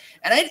irrelevant.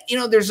 And you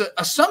know, there's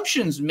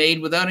assumptions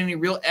made without any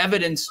real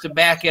evidence to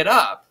back it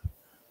up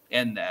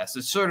in this.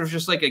 It's sort of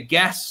just like a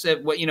guess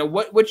at what, you know,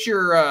 what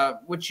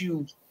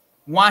you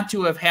want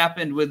to have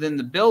happened within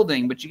the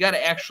building, but you got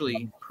to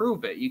actually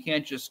prove it. You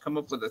can't just come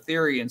up with a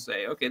theory and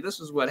say, okay, this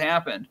is what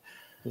happened.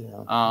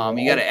 Yeah.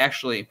 You got to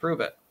actually prove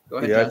it. Go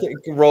ahead. Yeah, John. I think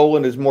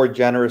Roland is more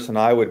generous than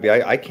I would be.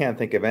 I can't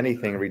think of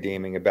anything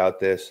redeeming about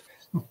this.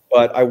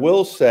 But I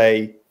will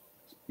say,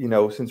 you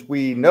know, since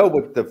we know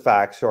what the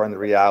facts are and the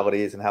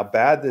reality is and how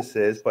bad this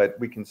is, but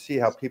we can see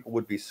how people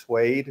would be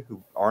swayed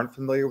who aren't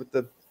familiar with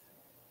the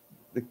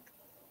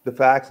the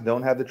facts and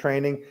don't have the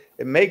training.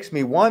 It makes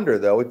me wonder,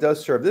 though, it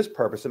does serve this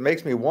purpose. It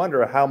makes me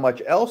wonder how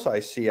much else I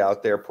see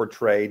out there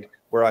portrayed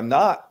where I'm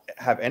not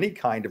have any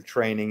kind of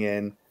training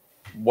in.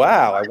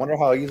 Wow, I wonder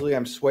how easily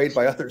I'm swayed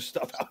by other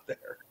stuff out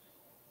there.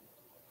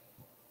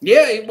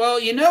 Yeah, well,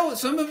 you know,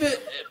 some of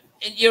it,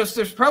 you know,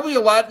 there's probably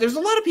there's a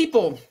lot of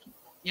people,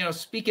 you know,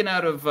 speaking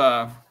out of,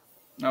 oh,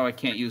 I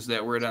can't use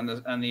that word on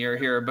the air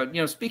here, but,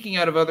 you know, speaking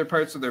out of other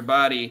parts of their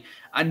body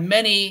on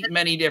many,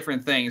 many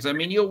different things. I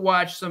mean, you'll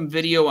watch some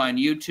video on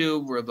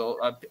YouTube where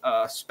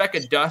a speck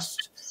of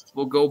dust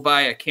will go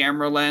by a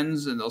camera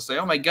lens and they'll say,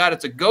 oh my God,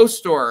 it's a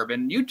ghost orb.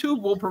 And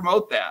YouTube will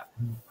promote that.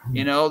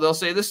 You know, they'll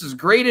say this is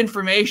great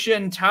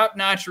information,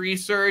 top-notch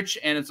research,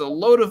 and it's a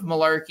load of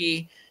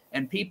malarkey.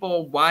 And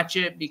people watch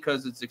it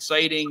because it's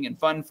exciting and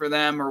fun for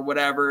them or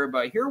whatever.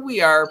 But here we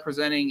are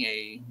presenting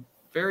a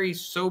very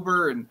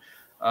sober and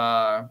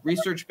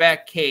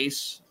research-backed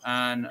case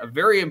on a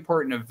very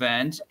important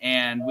event,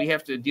 and we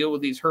have to deal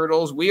with these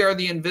hurdles. We are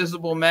the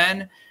invisible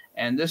men,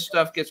 and this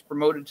stuff gets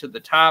promoted to the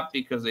top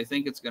because they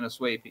think it's going to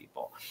sway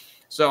people.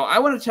 So I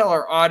want to tell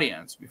our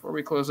audience before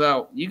we close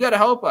out, you got to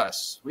help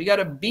us. We got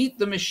to beat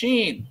the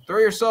machine. Throw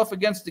yourself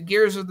against the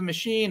gears of the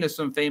machine, as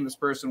some famous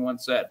person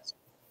once said.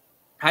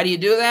 How do you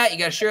do that? You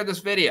got to share this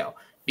video.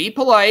 Be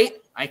polite.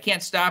 I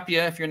can't stop you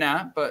if you're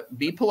not, but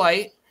be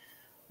polite.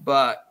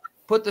 But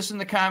put this in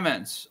the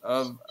comments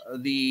of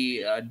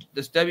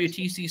this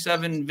WTC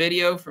 7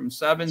 video from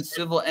Sabin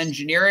Civil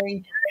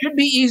Engineering. Should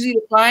be easy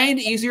to find,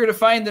 easier to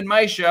find than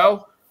my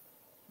show.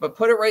 But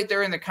put it right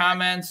there in the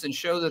comments and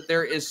show that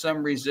there is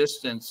some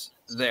resistance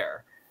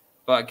there.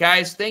 But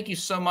guys, thank you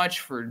so much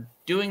for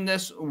doing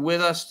this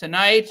with us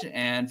tonight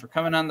and for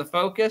coming on The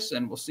Focus.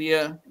 And we'll see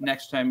you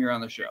next time you're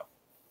on the show.